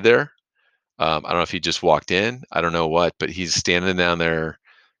was bedded there. I don't know if he just walked in. I don't know what, but he's standing down there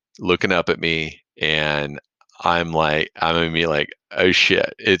looking up at me, and I'm gonna be like, oh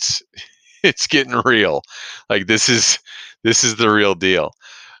shit, it's getting real. Like this is the real deal.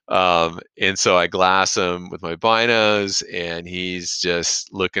 And so I glass him with my binos, and he's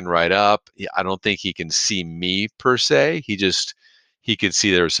just looking right up. I don't think he can see me per se. He could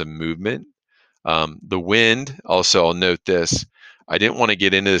see there was some movement. The wind, also, I'll note this. I didn't want to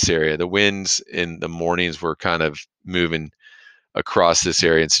get into this area. The winds in the mornings were kind of moving across this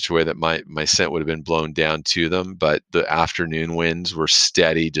area in such a way that my scent would have been blown down to them, but the afternoon winds were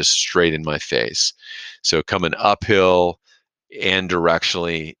steady, just straight in my face. So coming uphill and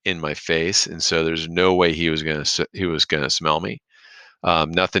directionally in my face, and so there's no way he was gonna smell me.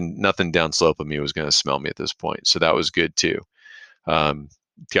 Nothing downslope of me was gonna smell me at this point, so that was good too. Um,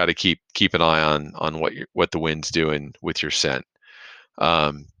 Got to keep an eye on what the wind's doing with your scent.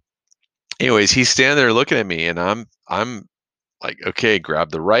 Um, Anyways, he's standing there looking at me, and I'm like, okay,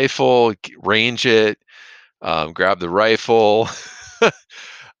 grab the rifle, range it, grab the rifle.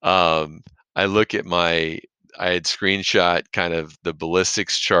 um, I look at I had screenshot kind of the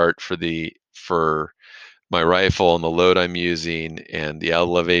ballistics chart for my rifle and the load I'm using and the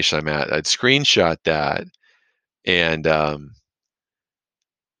elevation I'm at. I'd screenshot that, and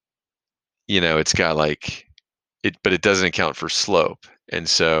it's got like but it doesn't account for slope. And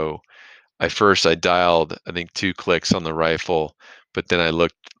so I dialed, I think, 2 clicks on the rifle, but then I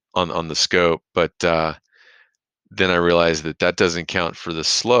looked on the scope, but then I realized that doesn't count for the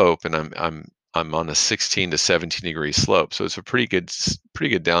slope, and I'm on a 16 to 17-degree slope, so it's a pretty good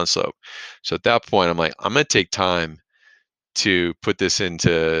downslope. So at that point, I'm like, I'm gonna take time to put this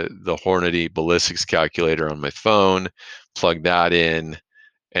into the Hornady ballistics calculator on my phone, plug that in,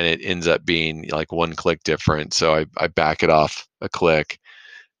 and it ends up being like 1 click different. So I back it off a click,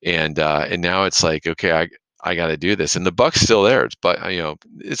 and now it's like, okay, I got to do this, and the buck's still there. But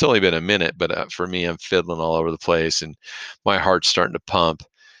it's only been a minute, but for me, I'm fiddling all over the place, and my heart's starting to pump,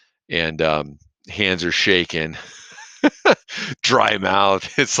 and hands are shaking, dry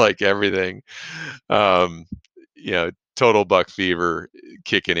mouth. It's like everything, um, total buck fever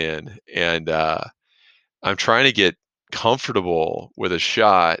kicking in, and I'm trying to get comfortable with a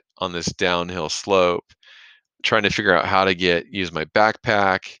shot on this downhill slope, trying to figure out how to use my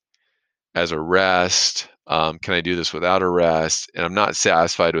backpack as a rest. Can I do this without a rest? And I'm not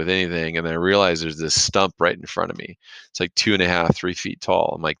satisfied with anything. And then I realize there's this stump right in front of me. It's like 2.5, 3 feet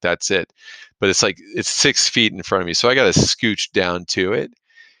tall. I'm like, that's it. But it's like it's 6 feet in front of me. So I got to scooch down to it.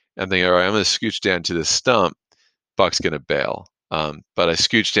 I'm thinking, all right, I'm going to scooch down to the stump. Buck's going to bail. But I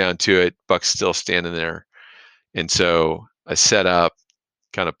scooch down to it. Buck's still standing there. And so I set up,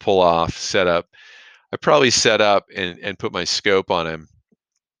 kind of pull off, set up. I probably set up and put my scope on him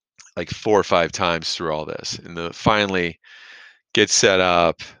like 4 or 5 times through all this, and finally get set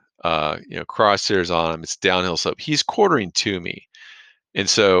up. Crosshairs on him. It's downhill slope. He's quartering to me, and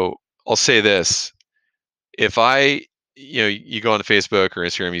so I'll say this: if you go on Facebook or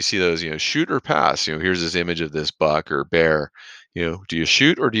Instagram, you see those, shoot or pass. Here's this image of this buck or bear. Do you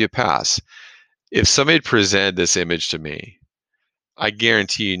shoot or do you pass? If somebody had presented this image to me, I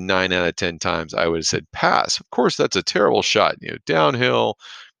guarantee you 9 out of 10 times I would have said pass. Of course, that's a terrible shot. Downhill,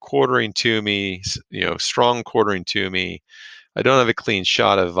 quartering to me. Strong quartering to me. I don't have a clean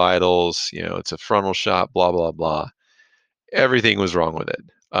shot of vitals. It's a frontal shot. Blah blah blah. Everything was wrong with it.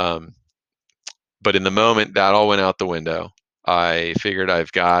 But in the moment, that all went out the window. I figured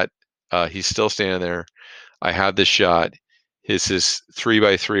I've got. He's still standing there. I have this shot. His is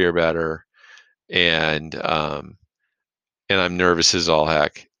 3x3 or better, and I'm nervous as all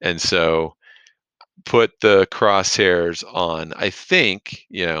heck. And so put the crosshairs on. I think,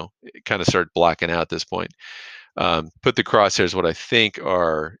 it kind of started blacking out at this point. Put the crosshairs, what I think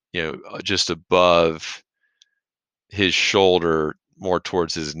are, just above his shoulder, more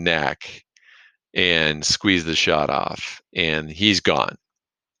towards his neck, and squeeze the shot off. And he's gone.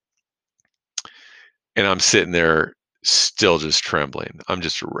 And I'm sitting there still just trembling. I'm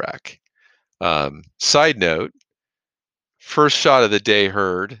just a wreck. Side note, first shot of the day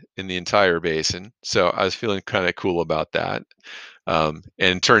heard in the entire basin. So I was feeling kind of cool about that. And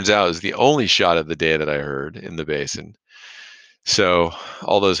it turns out it was the only shot of the day that I heard in the basin. So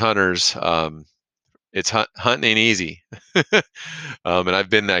all those hunters, hunting ain't easy. And I've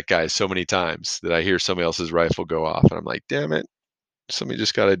been that guy so many times that I hear somebody else's rifle go off, and I'm like, damn it, somebody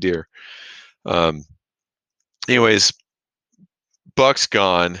just got a deer. Um, anyways, buck's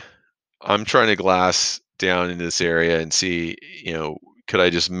gone. I'm trying to glass down in this area and see, could I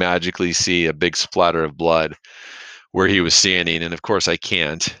just magically see a big splatter of blood where he was standing? And of course, I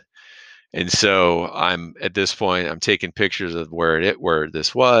can't. And so I'm at this point, I'm taking pictures of where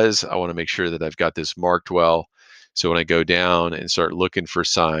this was. I want to make sure that I've got this marked well. So when I go down and start looking for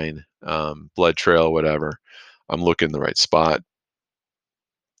sign, blood trail, whatever, I'm looking in the right spot.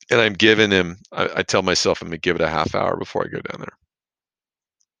 And I'm giving him, I tell myself I'm going to give it a half hour before I go down there.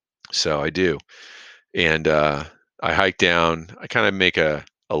 So I do. And I hike down. I kind of make a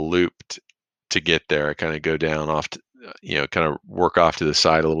loop to get there. I kind of go down off to, kind of work off to the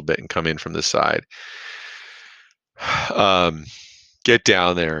side a little bit and come in from the side. Um, get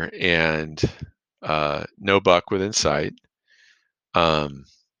down there and no buck within sight. Um,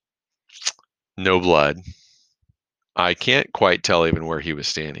 no blood. I can't quite tell even where he was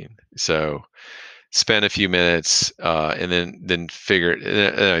standing. So spent a few minutes and then figured.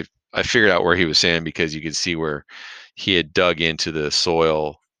 And I figured out where he was standing because you could see where he had dug into the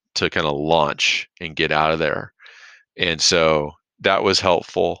soil to kind of launch and get out of there. And so that was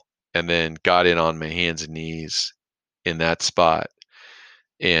helpful. And then got in on my hands and knees in that spot.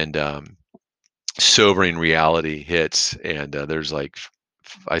 And sobering reality hits. And there's like,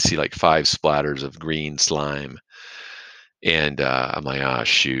 I see like 5 splatters of green slime. And I'm like, ah,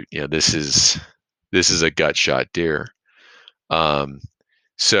 shoot, this is a gut shot deer. Um,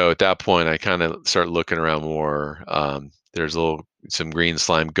 so at that point, I kind of start looking around more. There's some green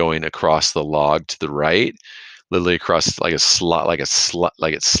slime going across the log to the right, literally across like a slot, like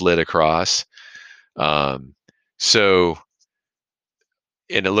it slid across. Um, so,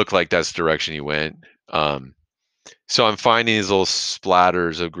 and it looked like that's the direction he went. Um, so I'm finding these little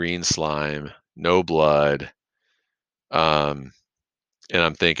splatters of green slime, no blood. Um, and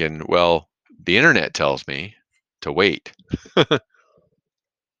I'm thinking, well, the internet tells me to wait.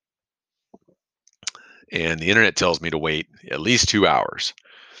 And the internet tells me to wait at least 2 hours.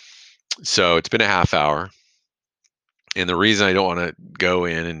 So it's been a half hour. And the reason I don't want to go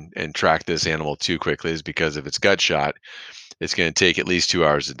in and track this animal too quickly is because if it's gut shot, it's going to take at least 2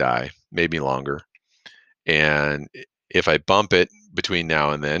 hours to die, maybe longer. And if I bump it between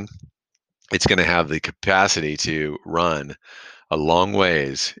now and then, it's going to have the capacity to run a long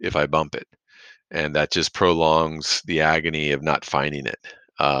ways if I bump it. And that just prolongs the agony of not finding it.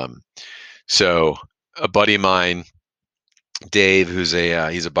 So a buddy of mine, Dave, who's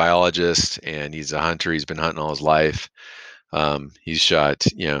he's a biologist and he's a hunter. He's been hunting all his life. He's shot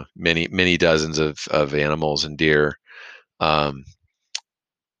many dozens of animals and deer. Um,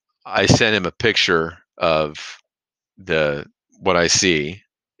 I sent him a picture of the what I see,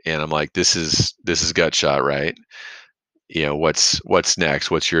 and I'm like, this is gut shot, right? What's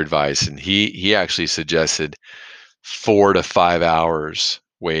next? What's your advice? And he actually suggested 4 to 5 hours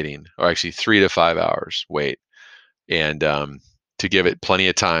waiting, or actually 3 to 5 hours wait, and to give it plenty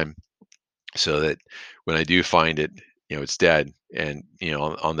of time so that when I do find it, it's dead. And,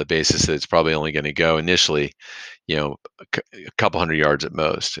 on the basis that it's probably only going to go initially, a couple hundred yards at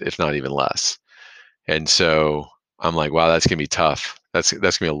most, if not even less. And so I'm like, wow, that's going to be tough. That's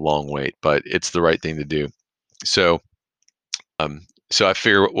going to be a long wait, but it's the right thing to do. So, so I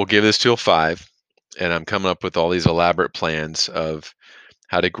figure we'll give this till 5, and I'm coming up with all these elaborate plans of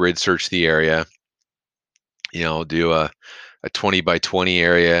how to grid search the area. I'll do a 20 by 20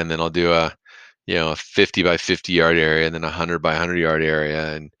 area, and then I'll do a 50 by 50 yard area, and then a 100 by 100 yard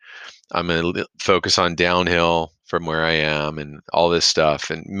area. And I'm going to focus on downhill from where I am and all this stuff,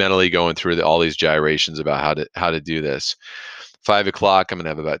 and mentally going through all these gyrations about how to do this. 5 o'clock, I'm going to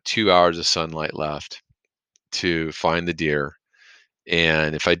have about 2 hours of sunlight left to find the deer.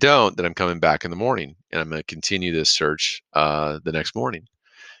 And if I don't, then I'm coming back in the morning, and I'm going to continue this search the next morning.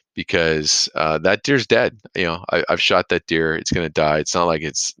 because that deer's dead. I've shot that deer. It's going to die. It's not like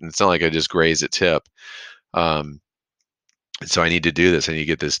I just grazed its hip. Um, so I need to do this. I need to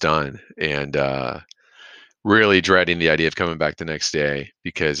get this done. And really dreading the idea of coming back the next day,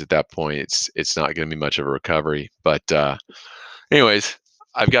 because at that point it's not going to be much of a recovery. But anyways,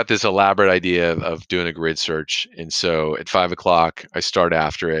 I've got this elaborate idea of doing a grid search, and so at 5 o'clock I start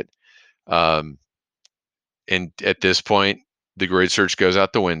after it. Um, and at this point, the grid search goes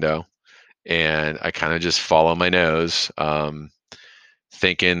out the window, and I kind of just follow my nose,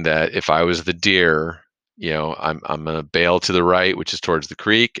 thinking that if I was the deer, I'm gonna bail to the right, which is towards the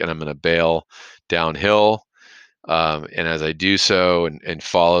creek, and I'm gonna bail downhill. And as I do so and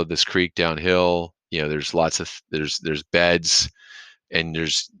follow this creek downhill, there's lots of there's beds, and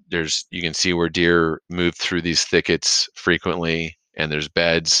there's you can see where deer move through these thickets frequently, and there's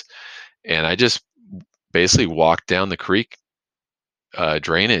beds, and I just basically walk down the creek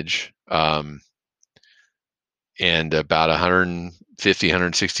drainage, and about 150,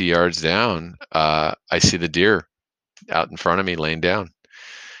 160 yards down, I see the deer out in front of me laying down.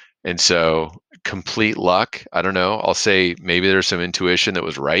 And so, complete luck. I don't know. I'll say maybe there's some intuition that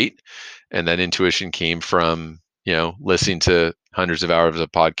was right. And that intuition came from, listening to hundreds of hours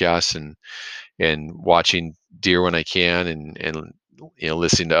of podcasts and watching deer when I can, and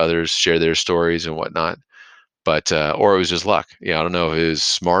listening to others share their stories and whatnot. But or it was just luck. I don't know if it was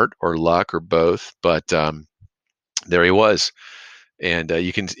smart or luck or both, but there he was. And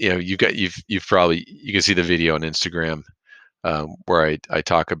you can, you've probably, you can see the video on Instagram, where I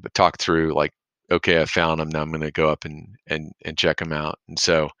talk through, like, okay, I found him. Now I'm going to go up and check him out. And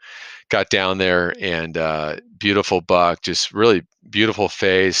so got down there, and beautiful buck, just really beautiful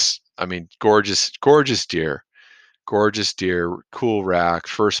face. I mean, gorgeous deer, cool rack,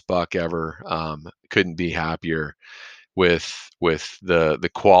 first buck ever. Couldn't be happier with the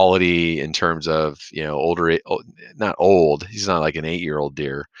quality in terms of, not old. He's not like an 8-year-old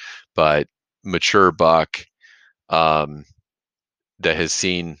deer, but mature buck. Um, that has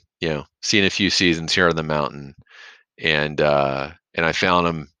seen a few seasons here on the mountain, and I found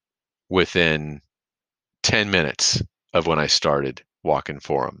him within 10 minutes of when I started walking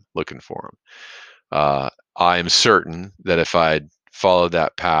for him, looking for him. I am certain that if I'd followed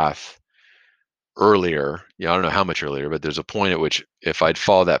that path earlier, I don't know how much earlier, but there's a point at which if I'd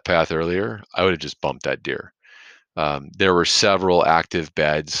followed that path earlier, I would have just bumped that deer. There were several active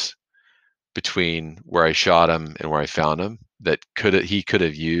beds between where I shot him and where I found him that he could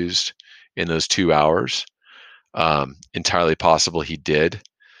have used in those 2 hours. Entirely possible he did,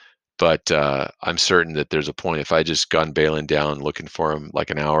 but I'm certain that there's a point if I just gone bailing down looking for him like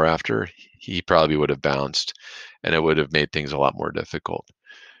an hour after, he probably would have bounced, and it would have made things a lot more difficult.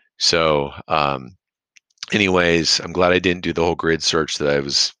 So, anyways, I'm glad I didn't do the whole grid search that I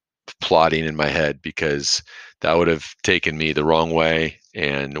was plotting in my head, because that would have taken me the wrong way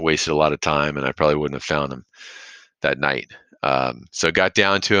and wasted a lot of time, and I probably wouldn't have found him that night. So I got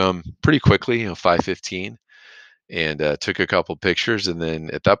down to him pretty quickly, 5:15, and took a couple pictures, and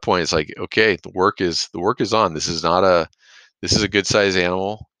then at that point, it's like, okay, the work is on. This is a good size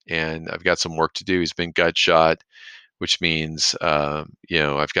animal, and I've got some work to do. He's been gut shot, which means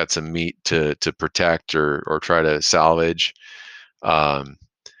I've got some meat to protect or try to salvage. Um,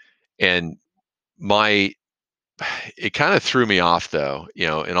 and my it kind of threw me off, though.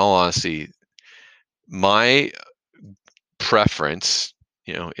 In all honesty, my preference,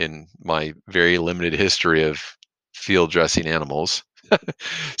 in my very limited history of field dressing animals,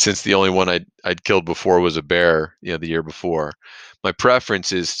 since the only one I'd killed before was a bear, the year before, my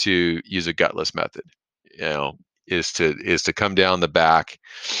preference is to use a gutless method. You know, is to come down the back,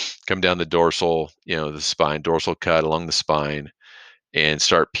 come down the dorsal, the spine, dorsal cut along the spine, and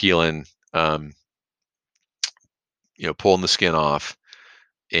start peeling, pulling the skin off,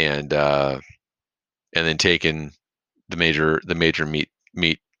 and and then taking the major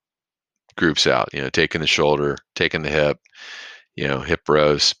meat groups out. Taking the shoulder, taking the hip, hip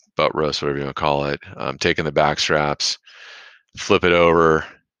roast, butt roast, whatever you want to call it. Taking the back straps, flip it over,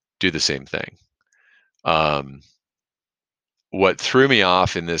 do the same thing. Um, what threw me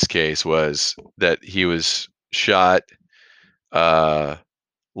off in this case was that he was shot uh,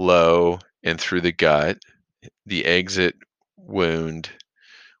 low and through the gut. The exit wound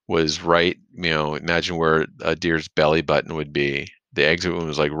was right, imagine where a deer's belly button would be. The exit wound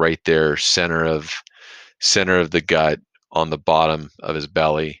was like right there, center of the gut, on the bottom of his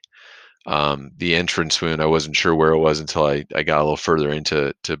belly. The entrance wound, I wasn't sure where it was until I got a little further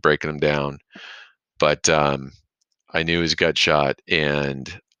into breaking them down. But I knew he was gut shot.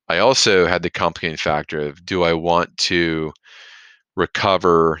 And I also had the complicating factor of, do I want to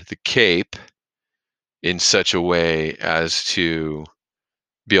recover the cape in such a way as to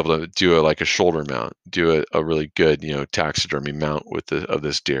be able to do a, like a shoulder mount, do a really good, taxidermy mount with of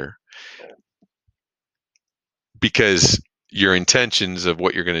this deer, because your intentions of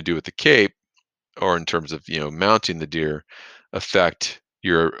what you're going to do with the cape, or in terms of mounting the deer, affect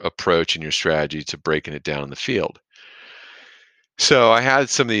your approach and your strategy to breaking it down in the field. So I had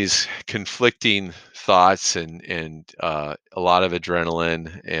some of these conflicting thoughts and a lot of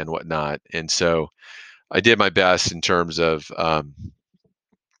adrenaline and whatnot, and so I did my best in terms of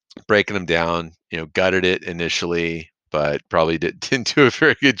breaking them down. Gutted it initially, but probably didn't do a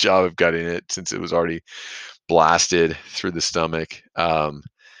very good job of gutting it since it was already blasted through the stomach.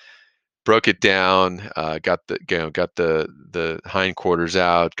 Broke it down, got the hindquarters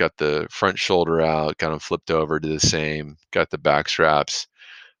out, got the front shoulder out, got them flipped over to the same, got the back straps.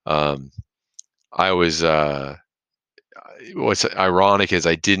 Um, I was What's ironic is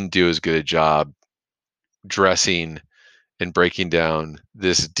I didn't do as good a job dressing and breaking down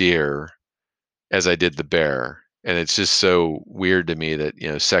this deer as I did the bear. And it's just so weird to me that,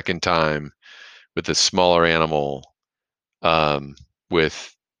 second time with a smaller animal, um,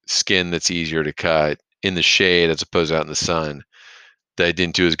 with skin that's easier to cut in the shade as opposed to out in the sun, that I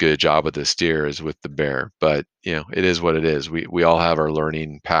didn't do as good a job with this deer as with the bear. But it is what it is. We all have our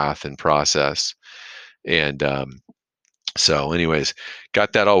learning path and process. And so, anyways,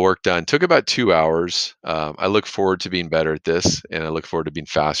 got that all work done. Took about 2 hours. I look forward to being better at this, and I look forward to being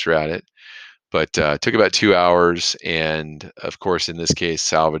faster at it. But took about 2 hours, and of course, in this case,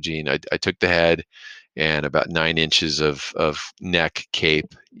 salvaging. I took the head and about 9 inches of neck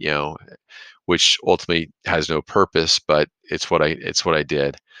cape, which ultimately has no purpose, but it's what I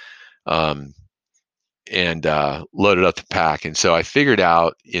did. Um, and loaded up the pack. And so I figured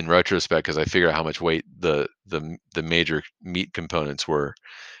out in retrospect, because I figured out how much weight the major meat components were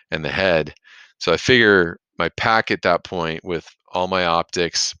and the head. So I figure my pack at that point with all my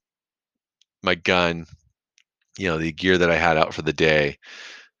optics, my gun, the gear that I had out for the day,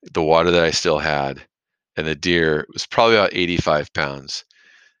 the water that I still had, and the deer was probably about 85 pounds.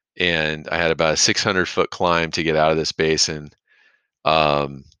 And I had about a 600-foot climb to get out of this basin.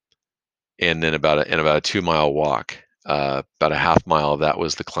 Um, and then about a 2 mile walk. About a half mile of that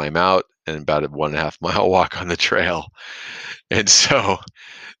was the climb out, and about a 1.5 mile walk on the trail. And so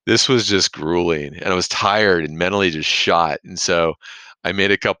this was just grueling, and I was tired and mentally just shot. And so I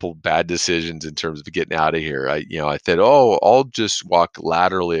made a couple bad decisions in terms of getting out of here. I said, "Oh, I'll just walk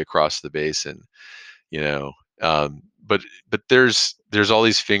laterally across the basin," you know. But there's all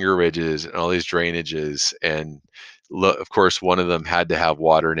these finger ridges and all these drainages, and of course one of them had to have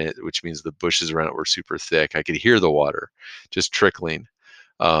water in it, which means the bushes around it were super thick. I could hear the water just trickling,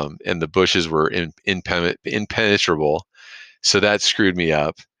 and the bushes were impenetrable, so that screwed me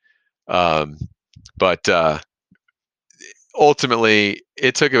up. Um, but Ultimately,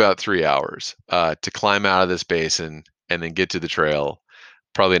 it took about 3 hours to climb out of this basin and then get to the trail.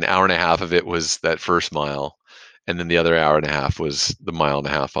 Probably an hour and a half of it was that first mile, and then the other hour and a half was the mile and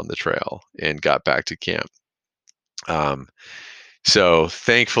a half on the trail, and got back to camp. Um, so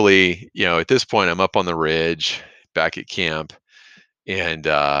thankfully, at this point, I'm up on the ridge, back at camp, and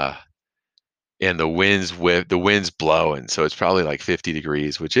the wind's blowing, so it's probably like 50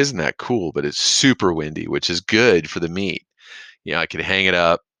 degrees, which isn't that cool, but it's super windy, which is good for the meat. I could hang it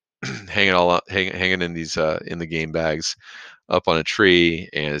up, hang it all up, hang it in these in the game bags up on a tree,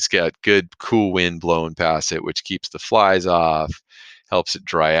 and it's got good cool wind blowing past it, which keeps the flies off, helps it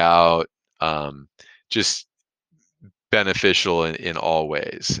dry out, just beneficial in all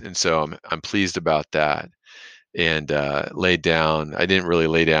ways. And so I'm pleased about that. And laid down. I didn't really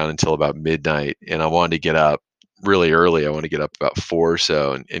lay down until about midnight, and I wanted to get up really early. I want to get up about 4 or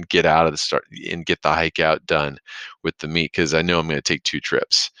so, and get out of the start and get the hike out done with the meat, because I know I'm going to take 2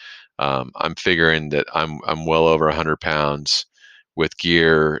 trips. I'm figuring that I'm well over 100 pounds with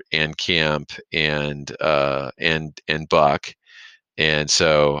gear and camp and buck, and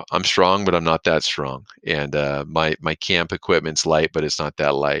so I'm strong, but I'm not that strong. And my camp equipment's light, but it's not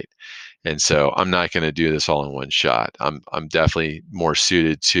that light. And so I'm not going to do this all in one shot. I'm definitely more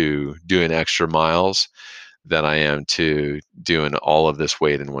suited to doing extra miles than I am to doing all of this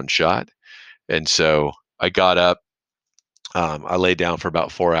weight in one shot. And so I got up. I laid down for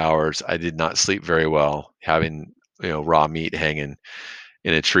about 4 hours. I did not sleep very well, having raw meat hanging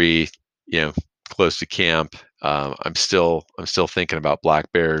in a tree, you know, close to camp. I'm still thinking about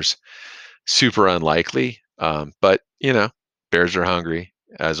black bears. Super unlikely, but bears are hungry,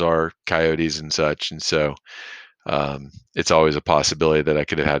 as are coyotes and such, and so it's always a possibility that I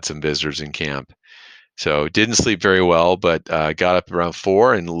could have had some visitors in camp. So didn't sleep very well, but got up around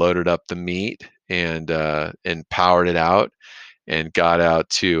 4 and loaded up the meat and powered it out and got out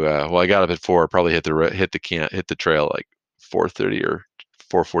to well, I got up at 4, probably hit the trail like 4:30 or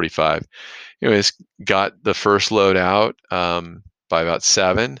 4:45. Anyways, got the first load out by about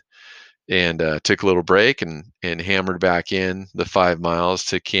 7 and took a little break and hammered back in the 5 miles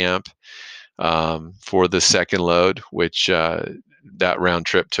to camp for the second load, which that round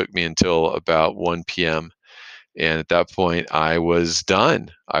trip took me until about 1 p.m. And at that point, I was done.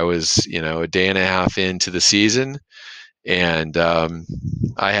 I was, a day and a half into the season, and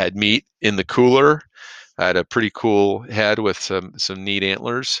I had meat in the cooler. I had a pretty cool head with some neat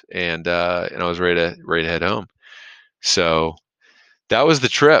antlers, and I was ready to head home. So that was the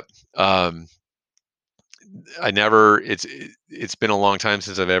trip. Um, I never. It's been a long time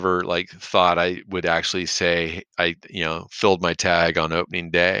since I've ever like thought I would actually say I filled my tag on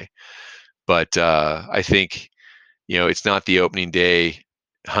opening day. But I think it's not the opening day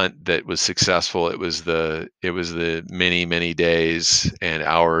hunt that was successful. It was the many days and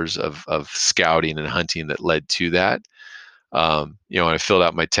hours of scouting and hunting that led to that. When I filled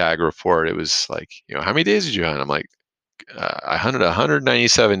out my tag report, it was like, how many days did you hunt? I'm like, I hunted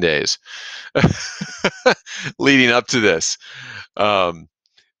 197 days leading up to this. Um,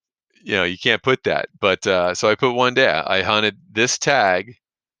 you can't put that, but so I put one day. I hunted this tag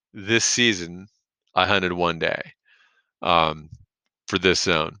this season. I hunted one day um, for this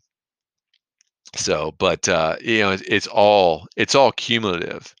zone. So, but it's all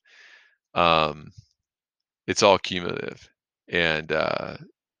cumulative. Um, it's all cumulative, and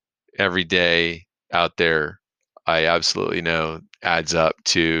every day out there, I absolutely know adds up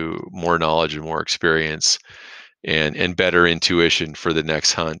to more knowledge and more experience and better intuition for the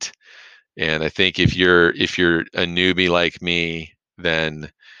next hunt. And I think if you're a newbie like me,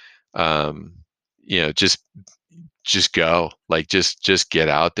 then um, just go. Like just get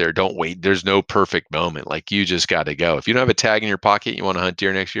out there. Don't wait. There's no perfect moment. Like you just got to go. If you don't have a tag in your pocket, you want to hunt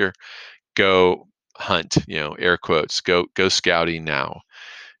deer next year, go hunt, air quotes. Go scouting now.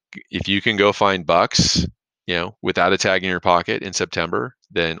 If you can go find bucks, without a tag in your pocket in September,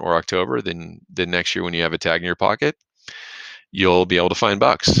 then or October, then next year when you have a tag in your pocket, you'll be able to find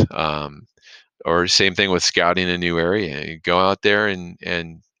bucks. Or same thing with scouting a new area. You go out there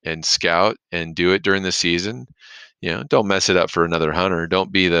and scout and do it during the season. Don't mess it up for another hunter.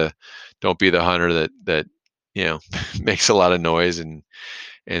 Don't be the hunter that makes a lot of noise and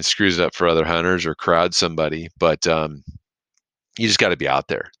screws it up for other hunters or crowd somebody. But you just got to be out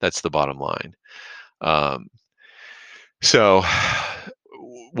there. That's the bottom line. Um, so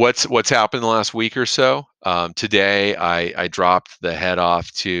what's happened in the last week or so? Today I dropped the head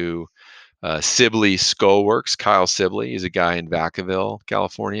off to Sibley Skullworks. Kyle Sibley is a guy in Vacaville,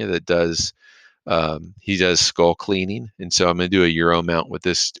 California, that he does skull cleaning, and so I'm going to do a Euro mount with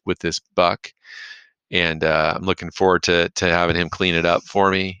this buck, and I'm looking forward to having him clean it up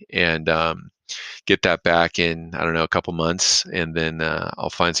for me and get that back in, I don't know, a couple months, and then I'll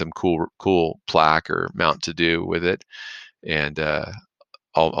find some cool plaque or mount to do with it, and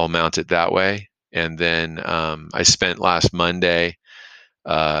I'll mount it that way. And then I spent last Monday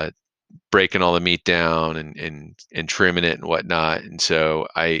uh, breaking all the meat down and trimming it and whatnot. And so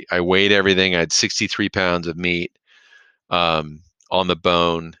I weighed everything. I had 63 pounds of meat um, on the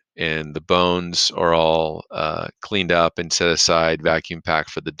bone, and the bones are all cleaned up and set aside, vacuum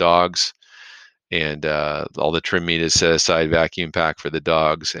packed for the dogs. And all the trim meat is set aside, vacuum packed for the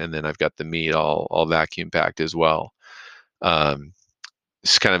dogs. And then I've got the meat all vacuum packed as well. Um,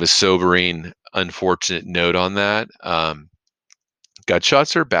 it's kind of a sobering, unfortunate note on that. Gut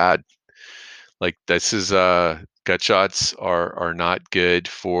shots are bad. Like this is gut shots are not good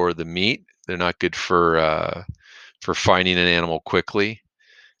for the meat. They're not good for finding an animal quickly.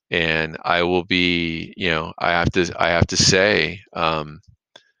 And I will be, I have to say,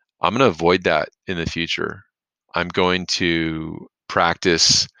 I'm going to avoid that in the future. I'm going to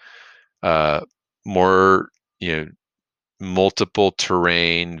practice uh, more, multiple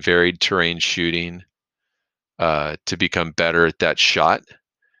terrain, varied terrain shooting to become better at that shot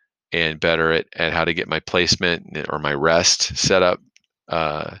and better at how to get my placement or my rest set up.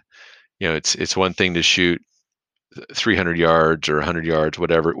 Uh, it's one thing to shoot 300 yards or 100 yards,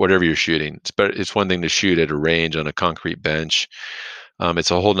 whatever you're shooting. It's one thing to shoot at a range on a concrete bench.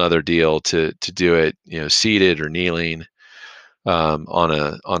 It's a whole nother deal to do it, seated or kneeling on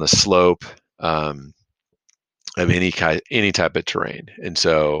a slope of any type of terrain. And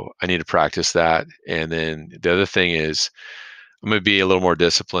so I need to practice that. And then the other thing is I'm going to be a little more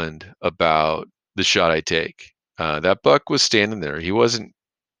disciplined about the shot I take. That buck was standing there. He wasn't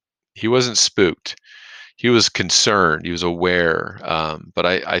spooked. he was concerned, he was aware. But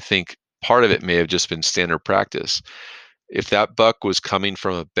I think part of it may have just been standard practice. If that buck was coming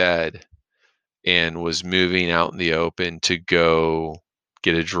from a bed and was moving out in the open to go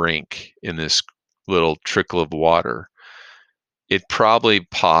get a drink in this little trickle of water, it probably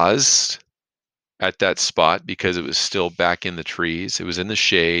paused at that spot because it was still back in the trees. It was in the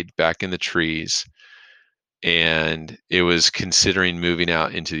shade, back in the trees, and it was considering moving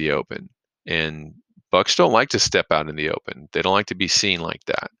out into the open. And bucks don't like to step out in the open. They don't like to be seen like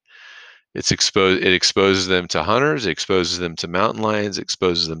that. It exposes them to hunters, it exposes them to mountain lions, it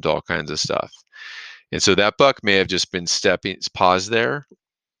exposes them to all kinds of stuff. And so that buck may have just been stepping pause there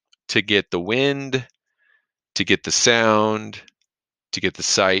to get the wind, to get the sound, to get the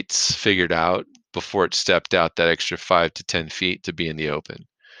sights figured out before it stepped out that extra 5 to 10 feet to be in the open.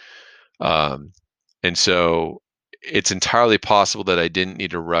 Um, and so it's entirely possible that I didn't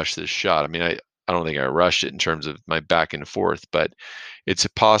need to rush this shot. I mean, I don't think I rushed it in terms of my back and forth, but it's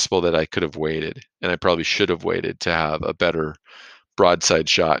possible that I could have waited, and I probably should have waited to have a better broadside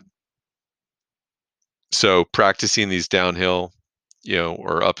shot. So practicing these downhill,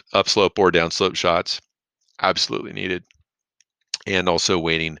 or upslope or downslope shots, absolutely needed. And also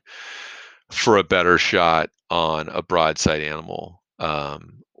waiting for a better shot on a broadside animal,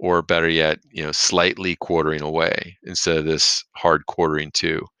 or better yet, slightly quartering away instead of this hard quartering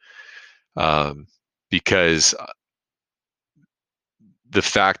too. Um, because the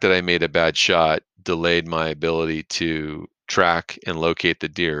fact that I made a bad shot delayed my ability to track and locate the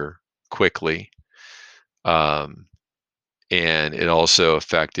deer quickly. Um, and it also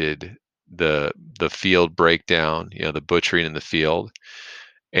affected the field breakdown, the butchering in the field,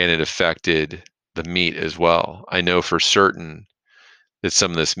 and it affected the meat as well. I know for certain that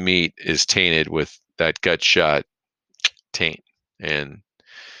some of this meat is tainted with that gut shot taint. And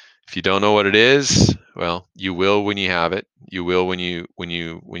if you don't know what it is, well, you will when you have it. You will when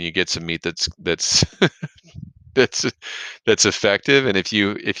you get some meat that's that's that's effective. And if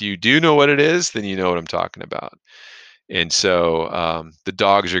you do know what it is, then you know what I'm talking about. And so the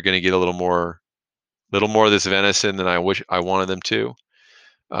dogs are going to get a little more of this venison than I wish I wanted them to.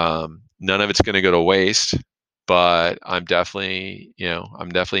 None of it's going to go to waste, but I'm definitely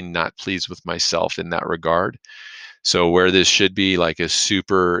not pleased with myself in that regard. So where this should be like a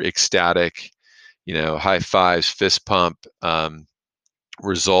super ecstatic, high fives, fist pump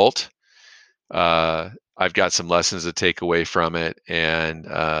result, I've got some lessons to take away from it, and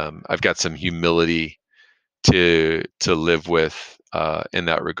I've got some humility to live with in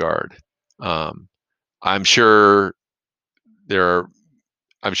that regard. Um, I'm sure there are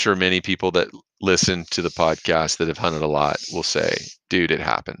I'm sure many people that listen to the podcast that have hunted a lot will say, dude, it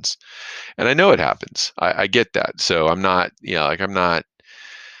happens. And I know it happens. I get that. So I'm not, I'm not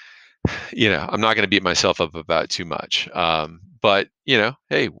going to beat myself up about too much. But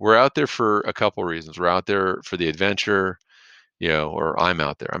hey, we're out there for a couple reasons. We're out there for the adventure, or I'm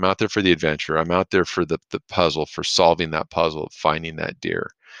out there. I'm out there for the adventure. I'm out there for the puzzle, for solving that puzzle, finding that deer.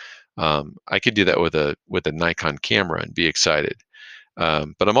 I could do that with a Nikon camera and be excited.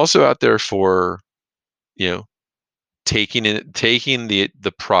 But I'm also out there for, you know, taking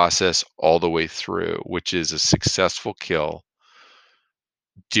the process all the way through, which is a successful kill,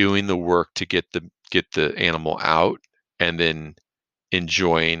 doing the work to get the animal out, and then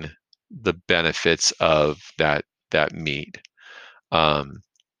enjoying the benefits of that meat. Um,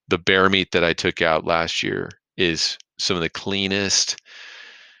 the bear meat that I took out last year is some of the cleanest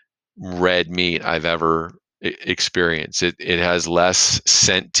red meat I've ever experienced. It has less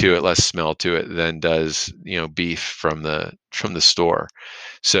scent to it, less smell to it than does beef from the store.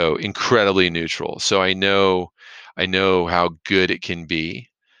 So incredibly neutral. So I know how good it can be,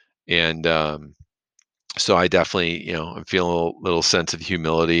 and so I definitely I'm feeling a little sense of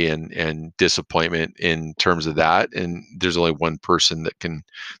humility and disappointment in terms of that. And there's only one person that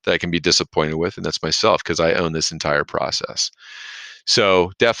I can be disappointed with, and that's myself, because I own this entire process.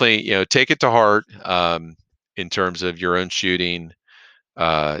 So definitely, take it to heart, in terms of your own shooting.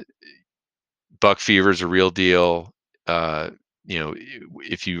 Uh, Buck fever is a real deal. Uh,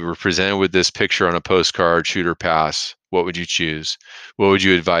 if you were presented with this picture on a postcard, shoot or pass, what would you choose? What would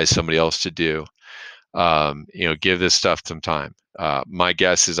you advise somebody else to do? Give this stuff some time. My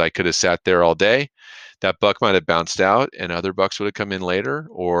guess is I could have sat there all day. That buck might have bounced out, and other bucks would have come in later,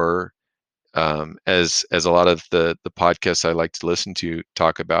 or as a lot of the podcasts I like to listen to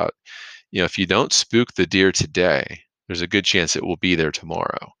talk about, if you don't spook the deer today, there's a good chance it will be there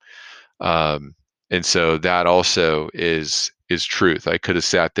tomorrow. Um, and so that also is truth. I could have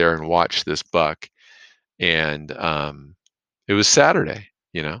sat there and watched this buck, and it was Saturday.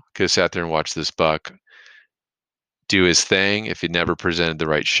 Could have sat there and watched this buck do his thing. If he never presented the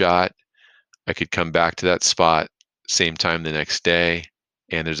right shot, I could come back to that spot same time the next day,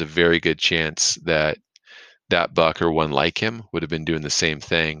 and there's a very good chance that that buck or one like him would have been doing the same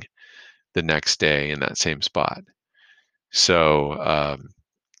thing the next day in that same spot. So,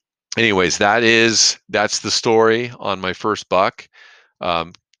 anyways, that's the story on my first buck.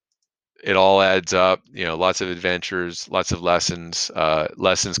 Um, it all adds up, lots of adventures, lots of lessons.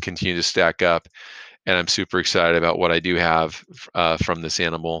 Lessons continue to stack up, and I'm super excited about what I do have from this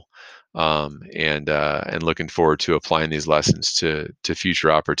animal, and looking forward to applying these lessons to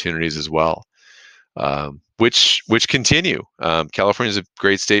future opportunities as well, which continue. California is a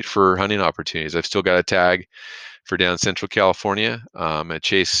great state for hunting opportunities. I've still got a tag for down Central California. I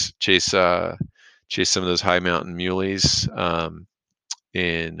chase some of those high mountain muleys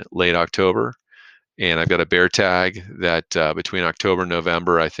in late October, and I've got a bear tag that between October and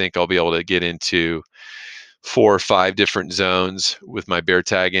November, I think I'll be able to get into 4 or 5 different zones with my bear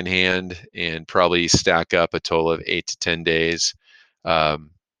tag in hand, and probably stack up a total of 8 to 10 days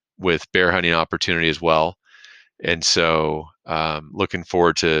um, with bear hunting opportunity as well. And so, looking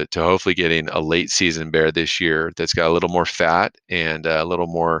forward to hopefully getting a late season bear this year that's got a little more fat and a little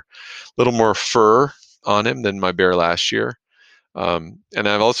more fur on him than my bear last year. And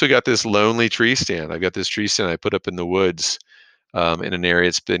I've also got this lonely tree stand. I've got this tree stand I put up in the woods, in an area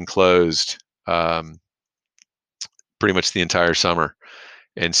that's been closed pretty much the entire summer.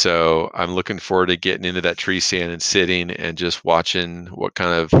 And so I'm looking forward to getting into that tree stand and sitting and just watching what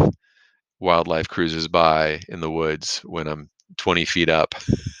kind of wildlife cruises by in the woods when I'm 20 feet up.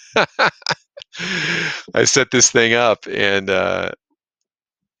 I set this thing up, and I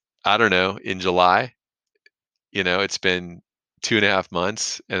don't know, in July. It's been 2.5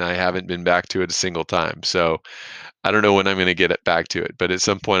 months, and I haven't been back to it a single time. So I don't know when I'm going to get it back to it, but at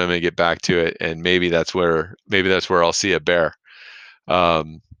some point I'm going to get back to it, and maybe that's where I'll see a bear.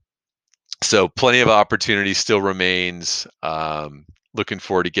 Um, so plenty of opportunity still remains. Looking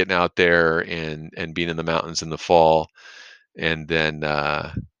forward to getting out there and being in the mountains in the fall, and then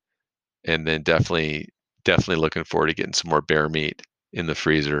definitely looking forward to getting some more bear meat in the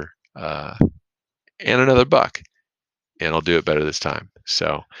freezer, and another buck, and I'll do it better this time.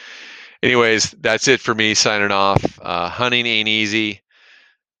 So, anyways, that's it for me signing off. Hunting ain't easy,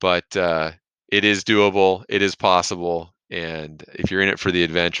 but it is doable. It is possible. And if you're in it for the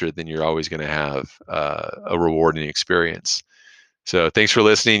adventure, then you're always going to have a rewarding experience. So thanks for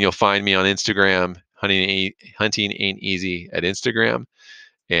listening. You'll find me on Instagram, Hunting Ain't Easy at Instagram.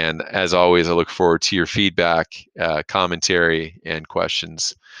 And as always, I look forward to your feedback, commentary, and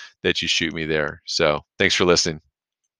questions that you shoot me there. So thanks for listening.